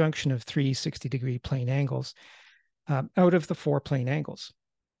 180-degree conjunction of 3 60-degree plane angles out of the 4 plane angles.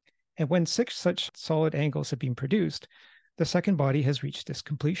 And when 6 such solid angles have been produced, the second body has reached this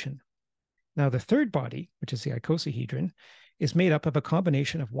completion. Now, the third body, which is the icosahedron, is made up of a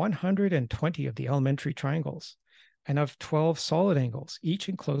combination of 120 of the elementary triangles and of 12 solid angles, each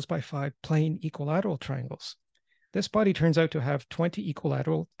enclosed by 5 plane equilateral triangles. This body turns out to have 20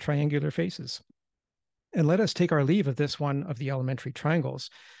 equilateral triangular faces. And let us take our leave of this one of the elementary triangles,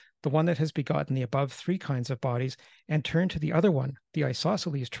 the one that has begotten the above 3 kinds of bodies, and turn to the other one, the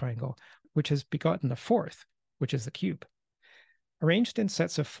isosceles triangle, which has begotten the fourth, which is the cube. Arranged in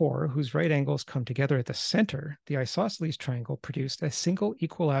sets of 4, whose right angles come together at the center, the isosceles triangle produced a single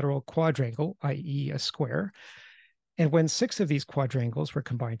equilateral quadrangle, i.e. a square. And when 6 of these quadrangles were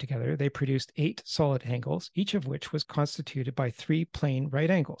combined together, they produced 8 solid angles, each of which was constituted by 3 plane right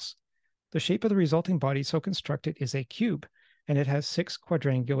angles. The shape of the resulting body so constructed is a cube, and it has 6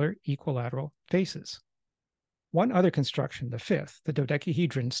 quadrangular equilateral faces. One other construction, the fifth, the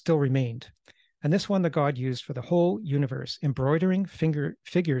dodecahedron, still remained, and this one the god used for the whole universe, embroidering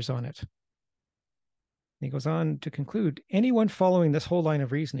figures on it. And he goes on to conclude, anyone following this whole line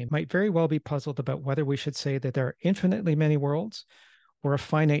of reasoning might very well be puzzled about whether we should say that there are infinitely many worlds or a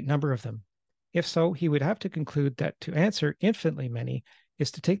finite number of them. If so, he would have to conclude that to answer infinitely many is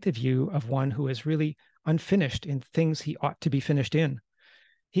to take the view of one who is really unfinished in things he ought to be finished in.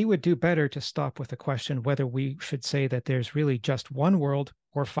 He would do better to stop with the question whether we should say that there's really just one world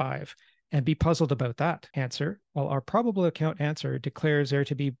or 5, and be puzzled about that answer, while our probable account answer declares there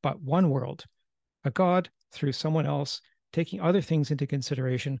to be but one world. A god, through someone else, taking other things into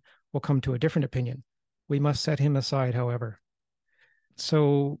consideration, will come to a different opinion. We must set him aside, however.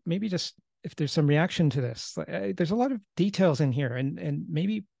 So maybe just if there's some reaction to this, there's a lot of details in here, and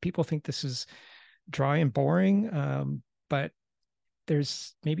maybe people think this is dry and boring, but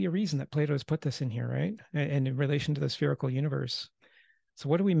there's maybe a reason that Plato has put this in here, right? And in relation to the spherical universe. So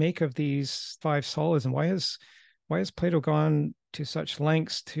what do we make of these 5 solids, and why has Plato gone to such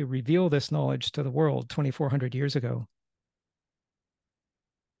lengths to reveal this knowledge to the world 2,400 years ago?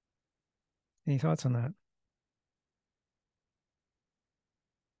 Any thoughts on that?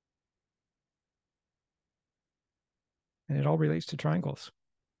 And it all relates to triangles.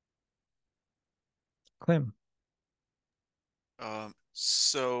 Clem.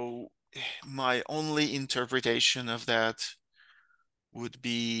 So my only interpretation of that would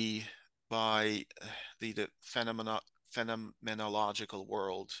be by the phenomenological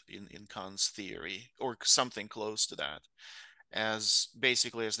world in Kant's theory, or something close to that, as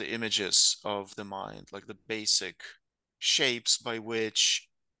basically as the images of the mind, like the basic shapes by which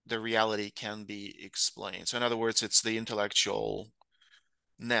the reality can be explained. So in other words, it's the intellectual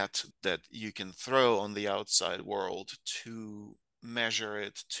net that you can throw on the outside world to measure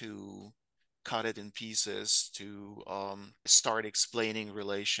it, to cut it in pieces, to start explaining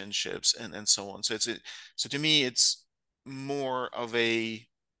relationships and so on. So so to me, it's more of a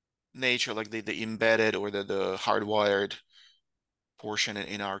nature, like the embedded or the hardwired portion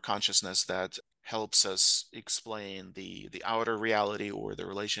in our consciousness that helps us explain the outer reality or the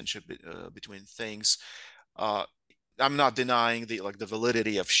relationship between things. I'm not denying the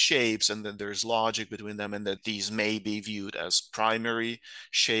validity of shapes, and then there's logic between them, and that these may be viewed as primary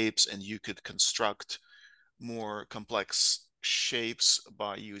shapes, and you could construct more complex shapes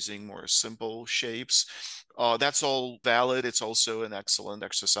by using more simple shapes. That's all valid. It's also an excellent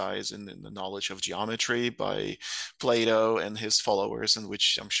exercise in the knowledge of geometry by Plato and his followers, in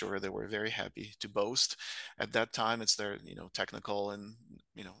which I'm sure they were very happy to boast at that time. It's their technical and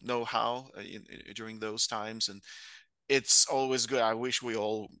know-how during those times, and it's always good. I wish we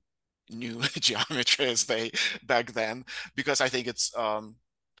all knew geometry as they back then, because I think it's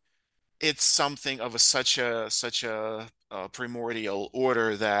something of such a primordial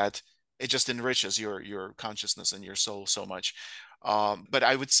order that it just enriches your consciousness and your soul so much. But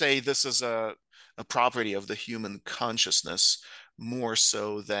I would say this is a property of the human consciousness, more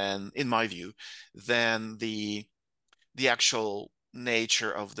so than, in my view, than the actual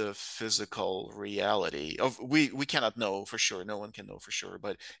nature of the physical reality. We cannot know for sure, no one can know for sure,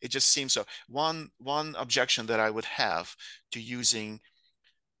 but it just seems so. One objection that I would have to using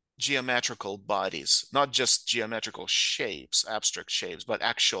geometrical bodies, not just geometrical shapes, abstract shapes, but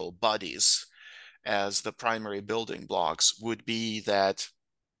actual bodies as the primary building blocks, would be that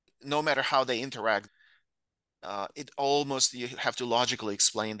no matter how they interact, it almost, you have to logically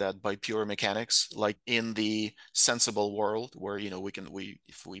explain that by pure mechanics, like in the sensible world where,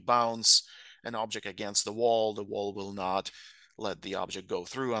 if we bounce an object against the wall will not let the object go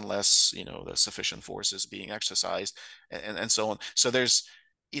through unless, the sufficient force is being exercised, and so on. So there's,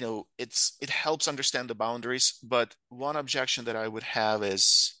 it helps understand the boundaries, but one objection that I would have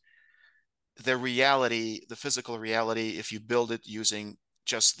is the physical reality, if you build it using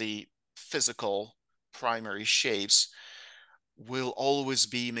just the physical primary shapes, will always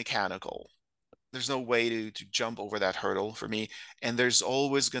be mechanical. There's no way to jump over that hurdle for me. And there's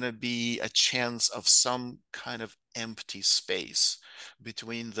always going to be a chance of some kind of empty space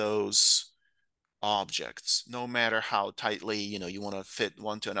between those objects, no matter how tightly, you want to fit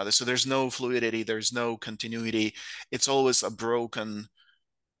one to another. So there's no fluidity, there's no continuity. It's always a broken,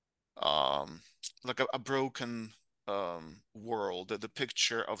 like a broken world, the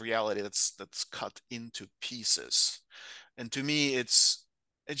picture of reality that's cut into pieces. And to me,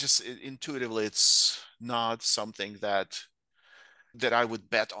 intuitively, it's not something that I would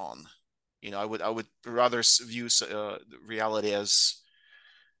bet on. I would rather view reality as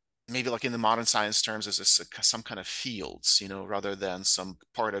maybe like in the modern science terms as some kind of fields, rather than some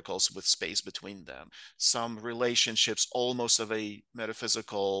particles with space between them, some relationships almost of a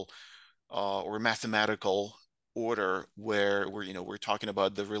metaphysical or mathematical order where we're talking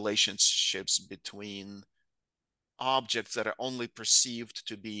about the relationships between objects that are only perceived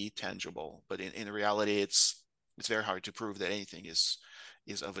to be tangible, but in reality it's very hard to prove that anything is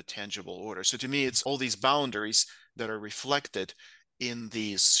of a tangible order. So to me, it's all these boundaries that are reflected in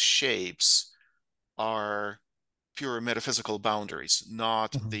these shapes are pure metaphysical boundaries,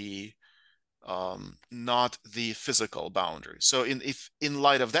 not the physical boundary. So in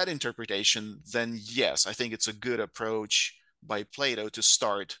light of that interpretation, then yes, I think it's a good approach by Plato to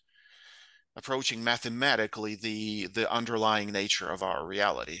start approaching mathematically the underlying nature of our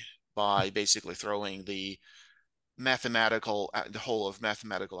reality by basically throwing the whole of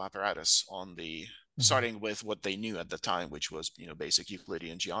mathematical apparatus on the starting with what they knew at the time, which was basic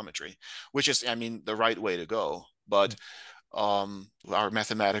Euclidean geometry, which is, I mean, the right way to go. But our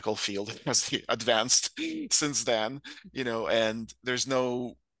mathematical field has advanced since then, and there's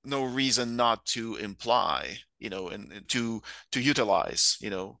no reason not to imply, and to utilize,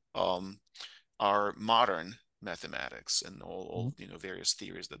 our modern mathematics and all various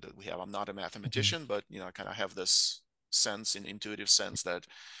theories that we have. I'm not a mathematician, but I kind of have this sense, an intuitive sense, that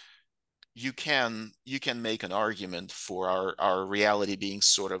you can make an argument for our reality being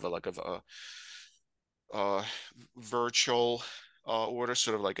sort of like a virtual order,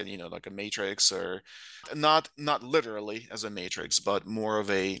 sort of like like a matrix, or not literally as a matrix, but more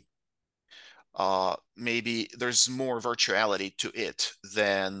of a maybe there's more virtuality to it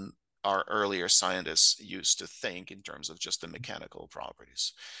than our earlier scientists used to think in terms of just the mechanical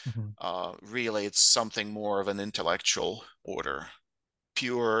properties. Really, it's something more of an intellectual order,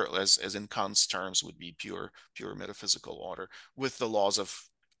 pure, as in Kant's terms, would be pure metaphysical order, with the laws of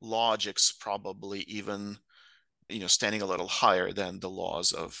logics probably even standing a little higher than the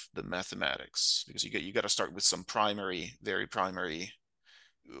laws of the mathematics, because you got to start with some very primary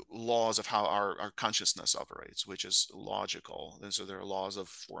laws of how our consciousness operates, which is logical. And so there are laws of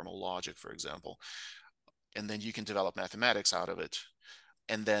formal logic, for example, and then you can develop mathematics out of it.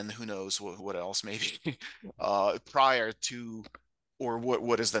 And then who knows what else maybe prior to, or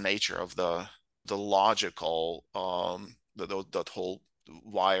what is the nature of the logical that whole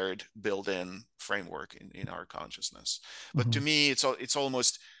wired built-in framework in our consciousness. But to me, it's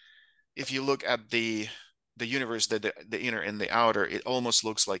almost, if you look at the universe, the inner and the outer, it almost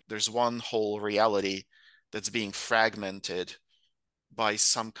looks like there's one whole reality that's being fragmented by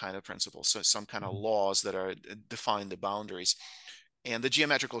some kind of principle, so some kind of laws that are define the boundaries. And the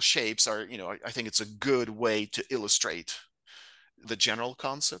geometrical shapes are, I think it's a good way to illustrate the general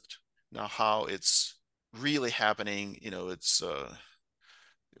concept. Now, how it's really happening, it's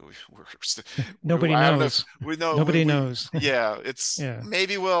nobody I don't know knows. if we know. Nobody knows. Yeah, it's Yeah.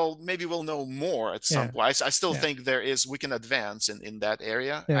 maybe we'll know more at some Yeah. point. I still Yeah. think we can advance in that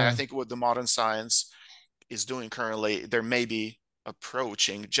area. Yeah. I think what the modern science is doing currently, there may be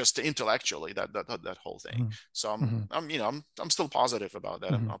approaching just intellectually that whole thing. So I'm still positive about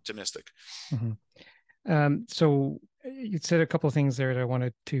that. I'm optimistic. So you said a couple of things there that I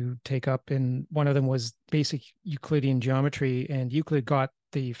wanted to take up, and one of them was basic Euclidean geometry, and Euclid got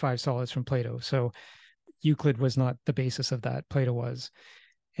the five solids from Plato. So Euclid was not the basis of that, Plato was.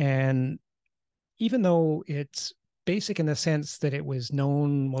 And even though it's basic in the sense that it was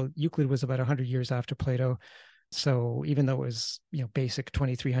known, well, Euclid was about 100 years after Plato, So even though it was, basic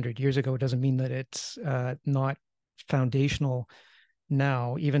 2,300 years ago, it doesn't mean that it's not foundational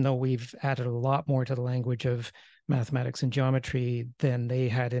now, even though we've added a lot more to the language of mathematics and geometry than they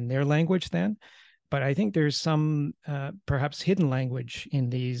had in their language then. But I think there's some perhaps hidden language in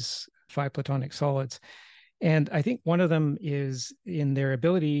these five Platonic solids. And I think one of them is in their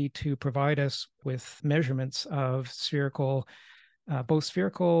ability to provide us with measurements of both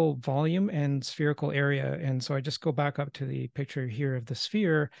spherical volume and spherical area. And so I just go back up to the picture here of the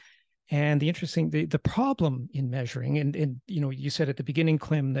sphere. And the problem in measuring, and you said at the beginning,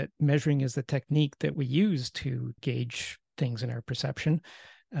 Clem, that measuring is the technique that we use to gauge things in our perception.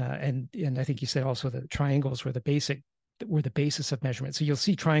 And I think you said also that triangles were the basis of measurement. So you'll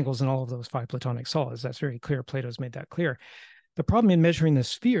see triangles in all of those five Platonic solids. That's very clear. Plato's made that clear. The problem in measuring the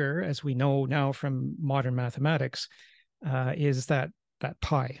sphere, as we know now from modern mathematics, is that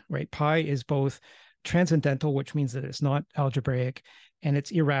pi, right? Pi is both transcendental, which means that it's not algebraic, and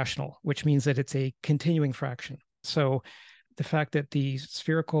it's irrational, which means that it's a continuing fraction. So the fact that the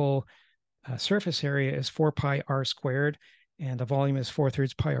spherical surface area is 4 pi r squared and the volume is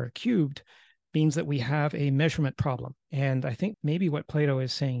 4/3 pi r cubed means that we have a measurement problem. And I think maybe what Plato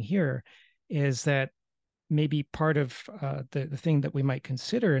is saying here is that maybe part of the thing that we might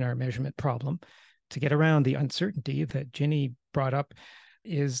consider in our measurement problem to get around the uncertainty that Ginny brought up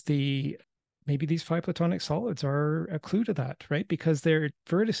is maybe these five Platonic solids are a clue to that, right? Because their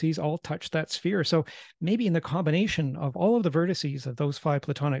vertices all touch that sphere. So maybe in the combination of all of the vertices of those five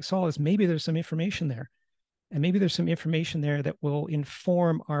Platonic solids, maybe there's some information there. And maybe there's some information there that will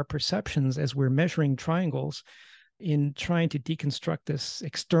inform our perceptions as we're measuring triangles in trying to deconstruct this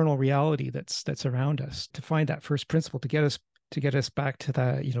external reality that's around us, to find that first principle, to get us back to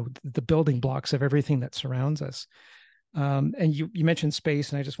the building blocks of everything that surrounds us. And you mentioned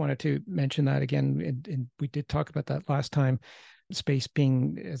space, and I just wanted to mention that again. And we did talk about that last time. Space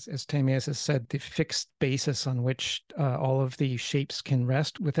being, as Timaeus has said, the fixed basis on which all of the shapes can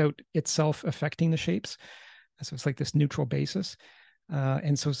rest without itself affecting the shapes. So it's like this neutral basis.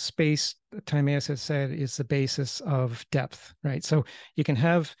 And so space, Timaeus has said, is the basis of depth, right? So you can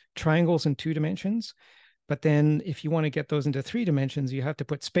have triangles in 2 dimensions, but then if you want to get those into 3 dimensions, you have to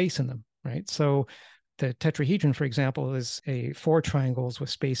put space in them, right? So the tetrahedron, for example, is 4 triangles with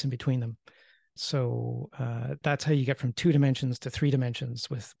space in between them. So that's how you get from 2 dimensions to 3 dimensions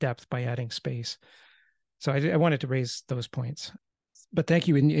with depth, by adding space. So I wanted to raise those points. But thank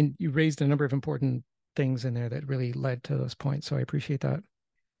you. And you raised a number of important things in there that really led to those points. So I appreciate that.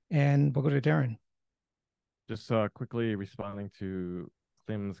 And we'll go to Darren. Just quickly responding to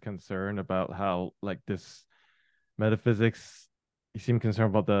Clem's concern about how, like, this metaphysics, you seem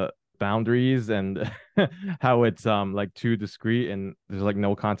concerned about the boundaries and how it's like too discrete and there's like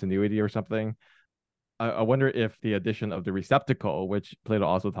no continuity or something. I wonder if the addition of the receptacle, which Plato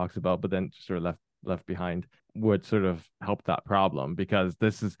also talks about, but then just sort of left behind, would sort of help that problem, because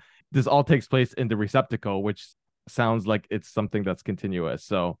this all takes place in the receptacle, which sounds like it's something that's continuous.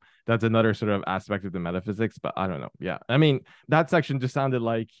 So that's another sort of aspect of the metaphysics, but I don't know. Yeah. I mean, that section just sounded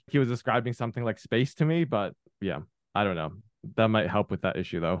like he was describing something like space to me, but yeah, I don't know. That might help with that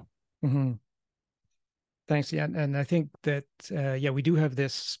issue though. Mm-hmm. Thanks. Yeah. And I think that, we do have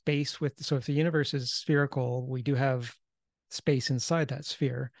this space so if the universe is spherical, we do have space inside that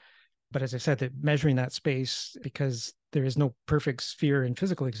sphere. But as I said, that measuring that space, because there is no perfect sphere in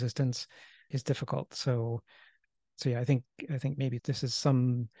physical existence, is difficult. So yeah, I think maybe this is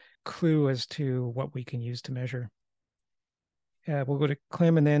some clue as to what we can use to measure. We'll go to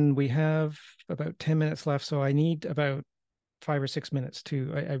Clem, and then we have about 10 minutes left. So I need about 5 or 6 minutes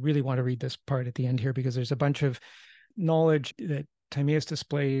I really want to read this part at the end here, because there's a bunch of knowledge that Timaeus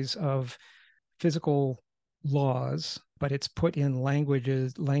displays of physical laws, but it's put in language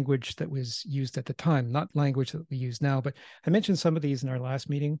that was used at the time, not language that we use now. But I mentioned some of these in our last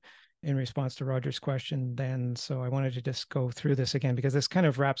meeting in response to Roger's question then. So I wanted to just go through this again, because this kind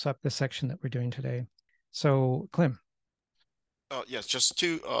of wraps up the section that we're doing today. So Clem. Yes, just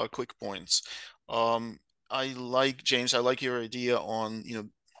 2 quick points. James, I like your idea on,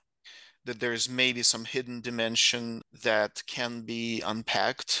 that there's maybe some hidden dimension that can be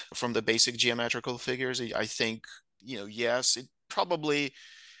unpacked from the basic geometrical figures. I think, yes, it probably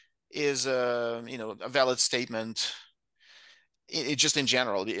is a valid statement. It just in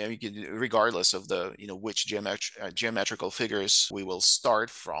general, regardless of the which geometrical figures we will start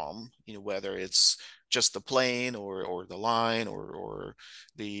from, whether it's just the plane or the line or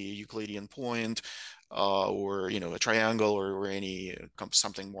the Euclidean point, or a triangle or any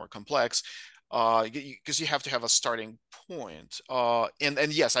something more complex. because you have to have a starting point.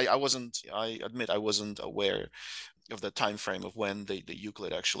 And yes, I admit I wasn't aware of the time frame of when the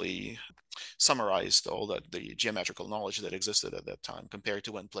Euclid actually summarized all the geometrical knowledge that existed at that time compared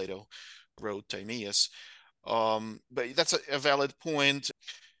to when Plato wrote Timaeus. But that's a valid point.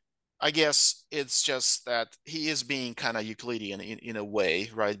 I guess it's just that he is being kind of Euclidean in a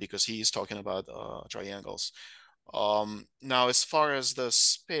way, right? Because he is talking about triangles. Now, as far as the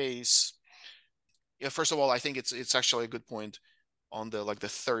space, yeah, first of all, I think it's actually a good point on the like the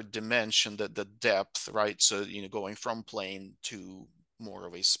third dimension, the depth, right? So going from plane to more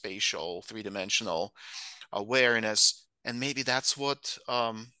of a spatial, three-dimensional awareness, and maybe that's what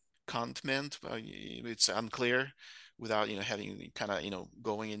Kant meant. It's unclear without having kind of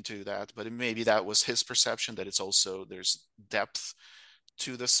going into that, but maybe that was his perception, that it's also there's depth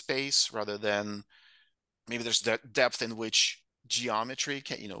to the space rather than maybe there's that depth in which geometry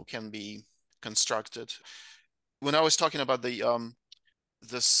can be constructed. When I was talking about the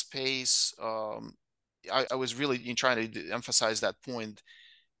space, I was really trying to emphasize that point,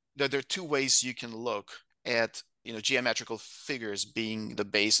 that there are two ways you can look at geometrical figures being the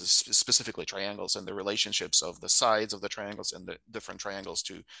basis, specifically triangles, and the relationships of the sides of the triangles and the different triangles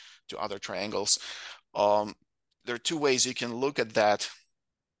to other triangles. There are two ways you can look at that.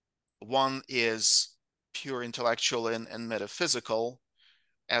 One is pure intellectual and metaphysical,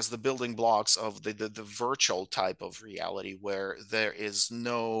 as the building blocks of the virtual type of reality where there is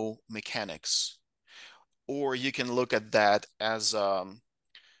no mechanics. Or you can look at that as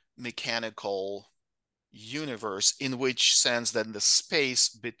mechanical universe, in which sense that the space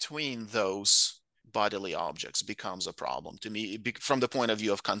between those bodily objects becomes a problem to me from the point of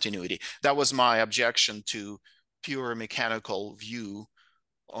view of continuity. That was my objection to pure mechanical view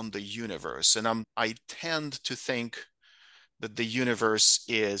on the universe. And I tend to think that the universe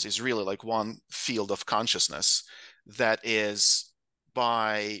is really like one field of consciousness that is,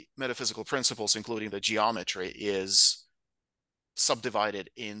 by metaphysical principles, including the geometry, is subdivided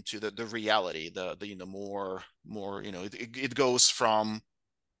into the reality, the more it goes from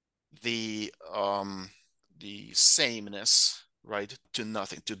the sameness, right, to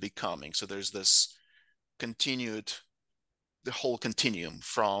nothing, to becoming. So there's this continued, the whole continuum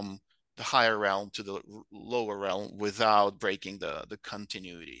from the higher realm to the lower realm without breaking the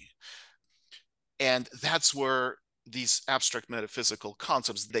continuity. And that's where these abstract metaphysical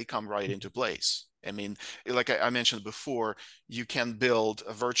concepts, they come right into place. I mean, like I mentioned before, you can build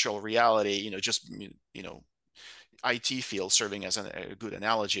a virtual reality, just, IT field serving as a good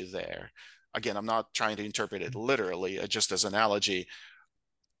analogy there. Again, I'm not trying to interpret it literally, just as analogy.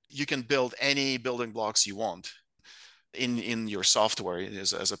 You can build any building blocks you want in your software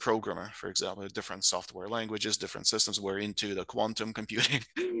as a programmer, for example, different software languages, different systems. We're into the quantum computing,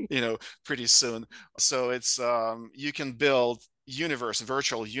 pretty soon. So it's you can build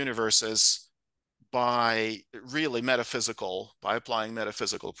virtual universes by applying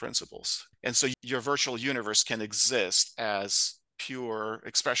metaphysical principles. And so your virtual universe can exist as pure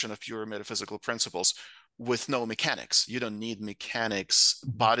expression of pure metaphysical principles with no mechanics. You don't need mechanics,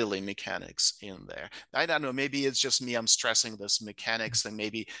 bodily mechanics in there. I don't know, maybe it's just me, I'm stressing this mechanics, and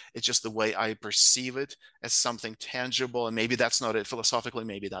maybe it's just the way I perceive it as something tangible, and maybe that's not it philosophically,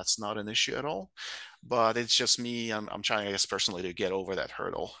 maybe that's not an issue at all, but it's just me, I'm trying, I guess, personally, to get over that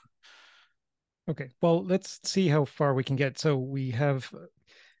hurdle. Okay, well, let's see how far we can get. So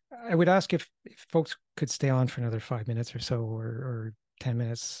I would ask if folks could stay on for another 5 minutes or so, or 10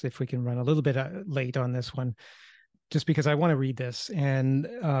 minutes, if we can run a little bit late on this one, just because I want to read this. And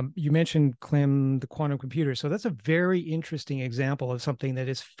you mentioned, Klim, the quantum computer. So that's a very interesting example of something that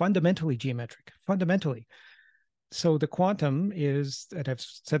is fundamentally geometric, fundamentally. So the quantum is, and I've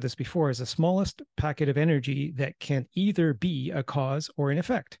said this before, is the smallest packet of energy that can either be a cause or an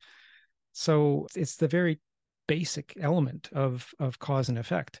effect. So it's the very basic element of cause and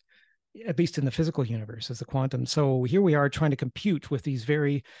effect, at least in the physical universe, is the quantum. So here we are trying to compute with these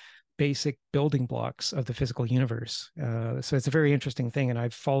very basic building blocks of the physical universe. So it's a very interesting thing. And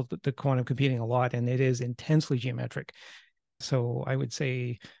I've followed the quantum computing a lot, and it is intensely geometric. So I would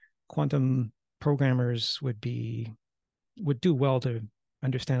say quantum programmers would do well to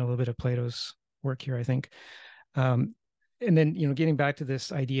understand a little bit of Plato's work here, I think. And then, getting back to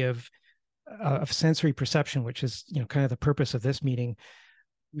this idea of sensory perception, which is, kind of the purpose of this meeting.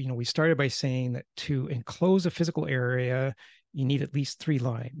 We started by saying that to enclose a physical area, you need at least 3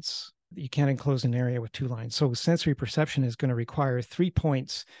 lines. You can't enclose an area with 2 lines. So sensory perception is going to require 3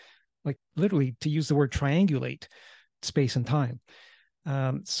 points, like literally, to use the word triangulate space and time.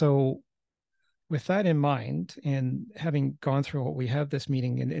 So with that in mind, and having gone through what we have this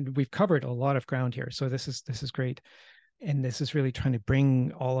meeting, and we've covered a lot of ground here, so this is great, and this is really trying to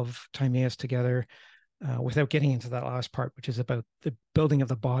bring all of Timaeus together without getting into that last part, which is about the building of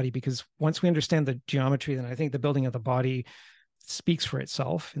the body. Because once we understand the geometry, then I think the building of the body speaks for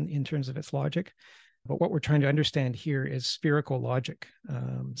itself in terms of its logic. But what we're trying to understand here is spherical logic.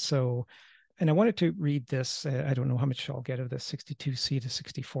 And I wanted to read this. I don't know how much I'll get of this 62C to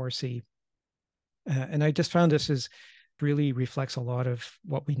 64C. And I just found this is really reflects a lot of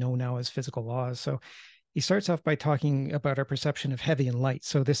what we know now as physical laws. So he starts off by talking about our perception of heavy and light.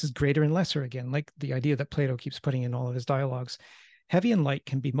 So this is greater and lesser again, like the idea that Plato keeps putting in all of his dialogues. Heavy and light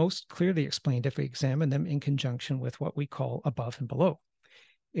can be most clearly explained if we examine them in conjunction with what we call above and below.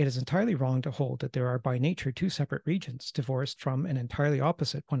 It is entirely wrong to hold that there are by nature two separate regions, divorced from and entirely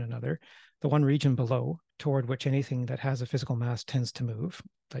opposite one another. The one region below, toward which anything that has a physical mass tends to move,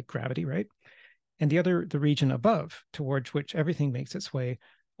 like gravity, right? And the other, the region above, towards which everything makes its way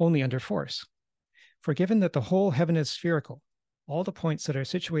only under force. For given that the whole heaven is spherical, all the points that are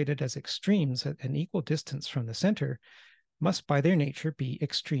situated as extremes at an equal distance from the center must by their nature be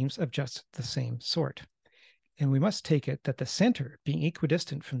extremes of just the same sort. And we must take it that the center, being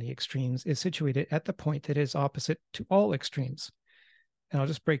equidistant from the extremes, is situated at the point that is opposite to all extremes. And I'll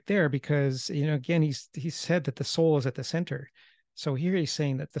just break there because, again, he said that the soul is at the center. So here he's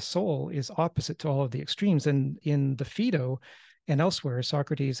saying that the soul is opposite to all of the extremes. And in the Phaedo and elsewhere,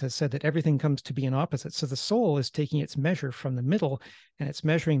 Socrates has said that everything comes to be an opposite. So the soul is taking its measure from the middle and it's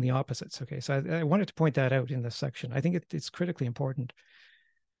measuring the opposites. Okay, so I wanted to point that out in this section. I think it's critically important.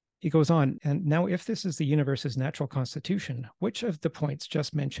 He goes on, and now if this is the universe's natural constitution, which of the points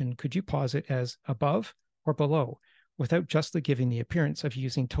just mentioned could you posit as above or below without justly giving the appearance of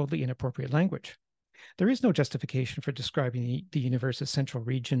using totally inappropriate language? There is no justification for describing the universe's central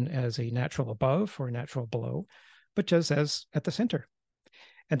region as a natural above or a natural below, but just as at the center.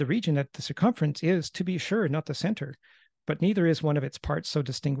 And the region at the circumference is, to be sure, not the center, but neither is one of its parts so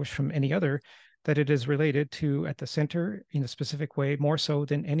distinguished from any other that it is related to at the center in a specific way more so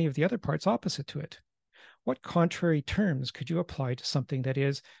than any of the other parts opposite to it. What contrary terms could you apply to something that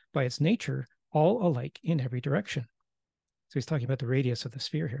is, by its nature, all alike in every direction? So he's talking about the radius of the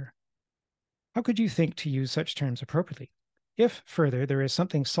sphere here. How could you think to use such terms appropriately? If, further, there is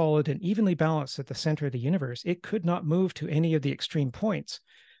something solid and evenly balanced at the center of the universe, it could not move to any of the extreme points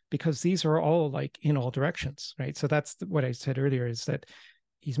because these are all alike in all directions, right? So that's what I said earlier, is that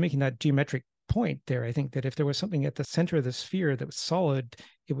he's making that geometric point there. I think that if there was something at the center of the sphere that was solid,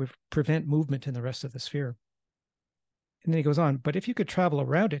 it would prevent movement in the rest of the sphere. And then he goes on, but if you could travel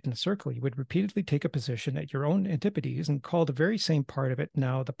around it in a circle, you would repeatedly take a position at your own antipodes and call the very same part of it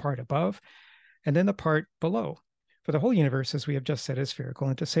now the part above, and then the part below. For the whole universe, as we have just said, is spherical,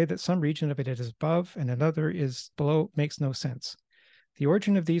 and to say that some region of it is above and another is below makes no sense. The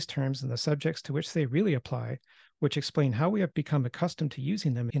origin of these terms and the subjects to which they really apply, which explain how we have become accustomed to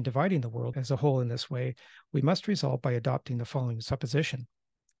using them in dividing the world as a whole in this way, we must resolve by adopting the following supposition.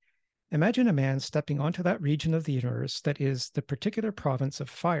 Imagine a man stepping onto that region of the universe that is the particular province of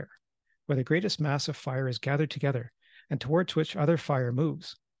fire, where the greatest mass of fire is gathered together, and towards which other fire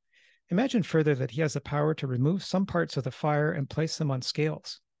moves. Imagine further that he has the power to remove some parts of the fire and place them on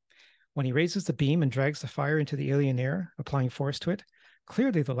scales. When he raises the beam and drags the fire into the alien air, applying force to it,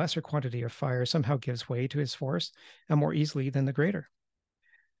 clearly the lesser quantity of fire somehow gives way to his force and more easily than the greater.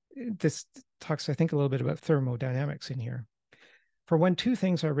 This talks, I think, a little bit about thermodynamics in here. For when two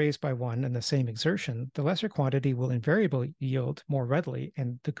things are raised by one and the same exertion, the lesser quantity will invariably yield more readily,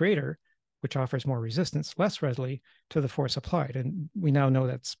 and the greater, which offers more resistance, less readily to the force applied. And we now know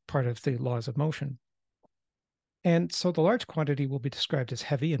that's part of the laws of motion. And so the large quantity will be described as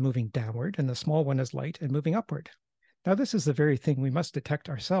heavy and moving downward, and the small one as light and moving upward. Now, this is the very thing we must detect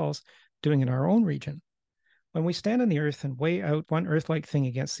ourselves doing in our own region. When we stand on the earth and weigh out one earth-like thing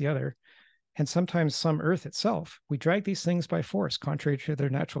against the other, and sometimes some earth itself, we drag these things by force, contrary to their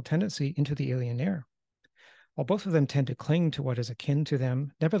natural tendency, into the alien air. While both of them tend to cling to what is akin to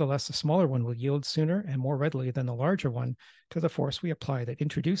them, nevertheless, the smaller one will yield sooner and more readily than the larger one to the force we apply that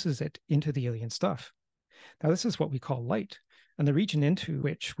introduces it into the alien stuff. Now, this is what we call light, and the region into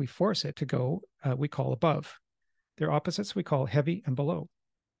which we force it to go, we call above. Their opposites we call heavy and below.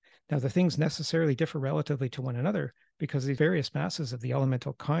 Now, the things necessarily differ relatively to one another because the various masses of the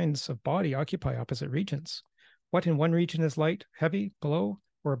elemental kinds of body occupy opposite regions. What in one region is light, heavy, below,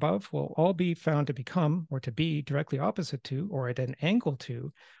 or above will all be found to become or to be directly opposite to, or at an angle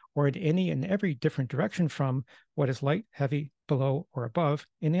to, or in any and every different direction from what is light, heavy, below, or above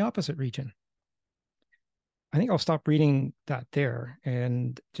in the opposite region. I think I'll stop reading that there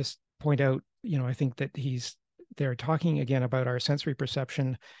and just point out I think that they're talking again about our sensory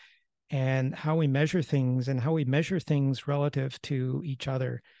perception and how we measure things and how we measure things relative to each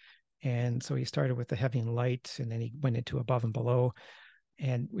other. And so he started with the heavy and light, and then he went into above and below.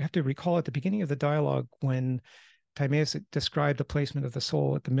 And we have to recall at the beginning of the dialogue when Timaeus described the placement of the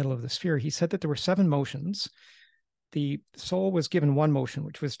soul at the middle of the sphere, he said that there were 7 motions. The soul was given one motion,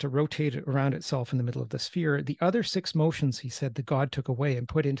 which was to rotate it around itself in the middle of the sphere. The other 6 motions, he said, the God took away and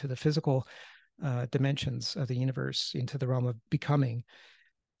put into the physical dimensions of the universe, into the realm of becoming.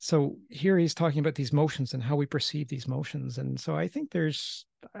 So here he's talking about these motions and how we perceive these motions. And so I think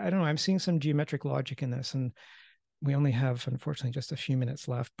I don't know, I'm seeing some geometric logic in this. And we only have, unfortunately, just a few minutes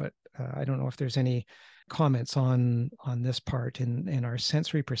left, but I don't know if there's any comments on this part in our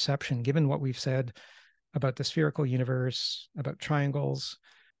sensory perception, given what we've said about the spherical universe, about triangles,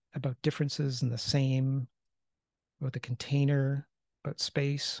 about differences in the same, about the container, about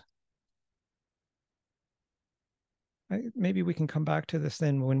space. Maybe we can come back to this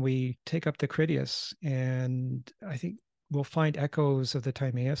then when we take up the Critias, and I think we'll find echoes of the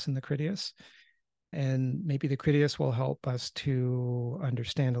Timaeus in the Critias, and maybe the Critias will help us to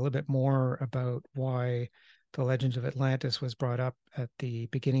understand a little bit more about why the legend of Atlantis was brought up at the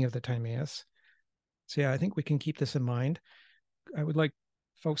beginning of the Timaeus. So yeah, I think we can keep this in mind. I would like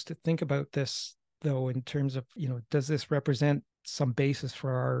folks to think about this, though, in terms of, does this represent some basis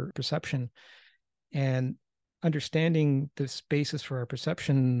for our perception? And understanding this basis for our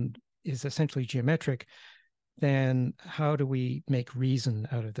perception is essentially geometric, then how do we make reason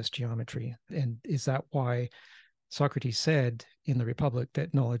out of this geometry? And is that why Socrates said in the Republic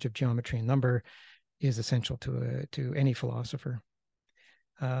that knowledge of geometry and number is essential to any philosopher?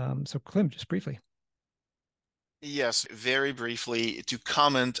 So Klim, just briefly. Yes, very briefly to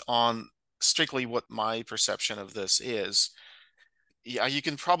comment on strictly what my perception of this is. Yeah, you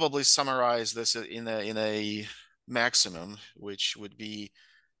can probably summarize this in a maximum, which would be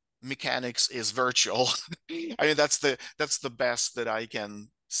mechanics is virtual. I mean, that's the best that I can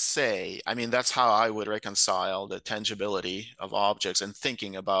say. I mean, that's how I would reconcile the tangibility of objects and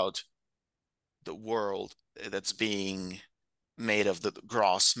thinking about the world that's being made of the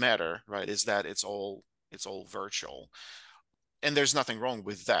gross matter, right? Is that it's all virtual. And there's nothing wrong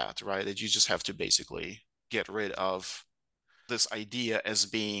with that, right? That you just have to basically get rid of this idea as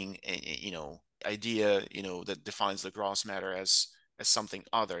being idea that defines the gross matter as something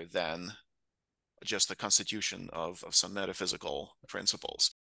other than just the constitution of some metaphysical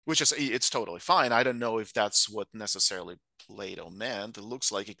principles, which is, it's totally fine. I don't know if that's what necessarily Plato meant. It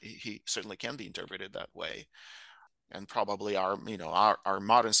looks like he certainly can be interpreted that way, and probably our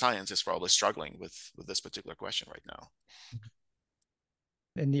modern science is probably struggling with this particular question right now.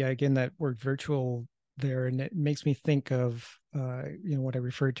 And yeah, again, that word virtual there, and it makes me think of what I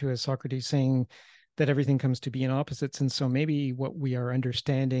referred to as Socrates saying that everything comes to be in opposites. And so maybe what we are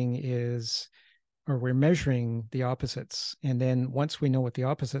understanding is, or we're measuring the opposites, and then once we know what the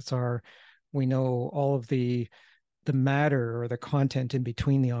opposites are, we know all of the matter or the content in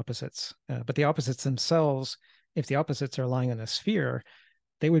between the opposites. But the opposites themselves, if the opposites are lying on a sphere,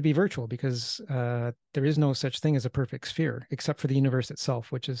 they would be virtual, because there is no such thing as a perfect sphere except for the universe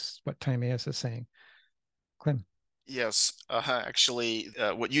itself, which is what Timaeus is saying. Klim. Yes, actually,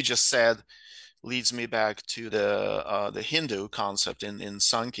 what you just said leads me back to the Hindu concept in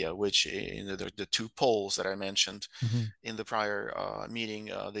Sankhya, which the 2 poles that I mentioned in the prior meeting,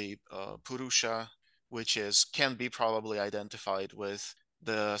 the Purusha, which can be probably identified with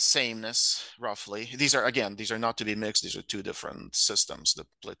the sameness, roughly. These are not to be mixed. These are 2 different systems, the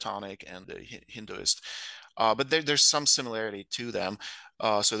Platonic and the Hinduist. But there's some similarity to them.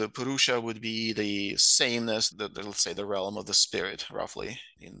 So the Purusha would be the sameness, let's say the realm of the spirit, roughly,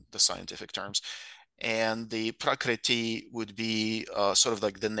 in the scientific terms. And the Prakriti would be sort of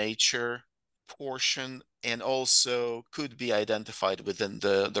like the nature portion, and also could be identified within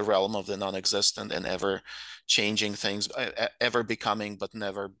the realm of the non-existent and ever changing things, ever becoming but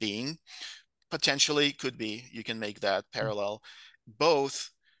never being. Potentially could be, you can make that parallel.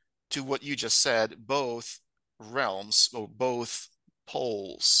 Both, to what you just said, both realms or both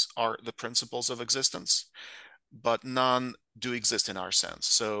poles are the principles of existence, but none do exist in our sense.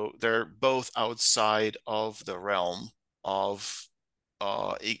 So they're both outside of the realm of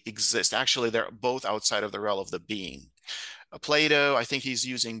exist. Actually, they're both outside of the realm of the being. Plato, I think he's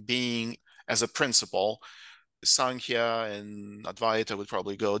using being as a principle. Sankhya and Advaita would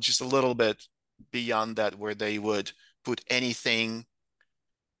probably go just a little bit beyond that, where they would put anything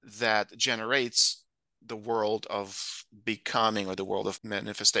that generates the world of becoming or the world of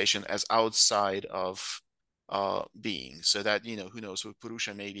manifestation as outside of being. So that, who knows, with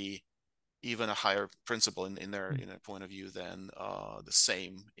Purusha maybe even a higher principle in their point of view than the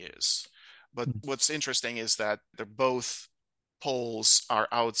same is. But what's interesting is that they're both poles are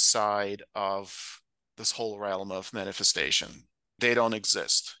outside of this whole realm of manifestation. They don't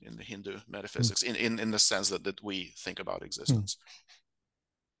exist in the Hindu metaphysics in the sense that we think about existence.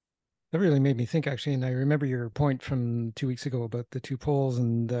 That really made me think, actually, and I remember your point from 2 weeks ago about the two poles,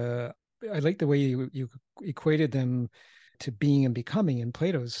 and I like the way you equated them to being and becoming in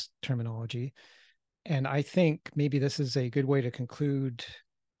Plato's terminology. And I think maybe this is a good way to conclude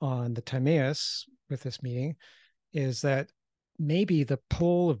on the Timaeus with this meeting, is that maybe the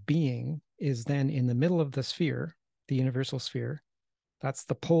pole of being is then in the middle of the sphere, the universal sphere. That's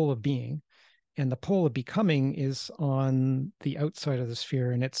the pole of being. And the pole of becoming is on the outside of the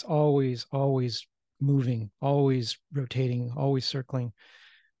sphere, and it's always moving, always rotating, always circling.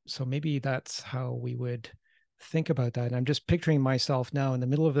 So maybe that's how we would think about that. And I'm just picturing myself now in the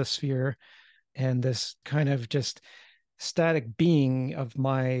middle of the sphere, and this kind of just static being of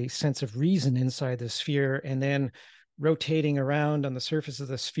my sense of reason inside the sphere, and then rotating around on the surface of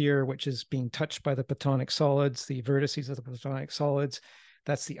the sphere, which is being touched by the Platonic solids, the vertices of the Platonic solids.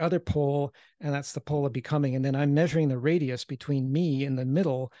 That's the other pole, and that's the pole of becoming. And then I'm measuring the radius between me in the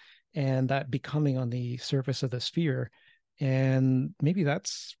middle and that becoming on the surface of the sphere. And maybe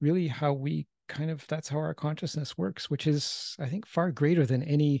that's really how we that's how our consciousness works, which is, I think, far greater than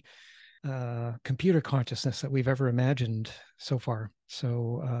any computer consciousness that we've ever imagined so far.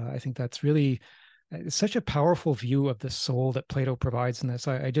 So I think that's really such a powerful view of the soul that Plato provides in this.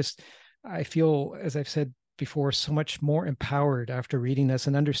 I feel, as I've said before, so much more empowered after reading this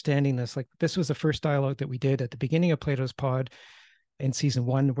and understanding this. Like, this was the first dialogue that we did at the beginning of Plato's Pod in season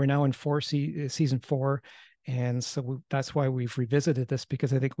 1. We're now in season 4. And so that's why we've revisited this,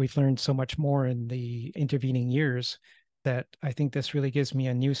 because I think we've learned so much more in the intervening years, that I think this really gives me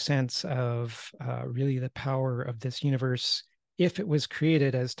a new sense of really the power of this universe, if it was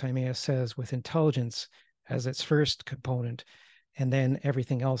created, as Timaeus says, with intelligence as its first component, and then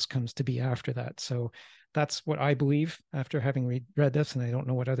everything else comes to be after that. So that's what I believe after having read this, and I don't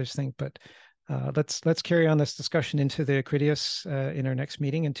know what others think, but let's carry on this discussion into the Critias in our next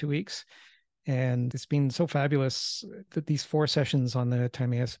meeting in 2 weeks. And it's been so fabulous that these 4 sessions on the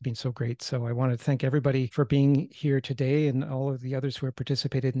Timaeus have been so great. So I want to thank everybody for being here today, and all of the others who have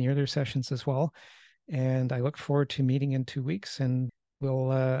participated in the other sessions as well. And I look forward to meeting in 2 weeks, and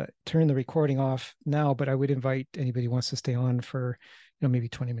we'll turn the recording off now, but I would invite anybody who wants to stay on for maybe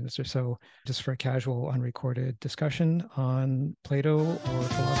 20 minutes or so, just for a casual unrecorded discussion on Plato or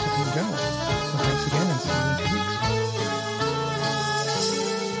philosophy in general. So thanks again, and see you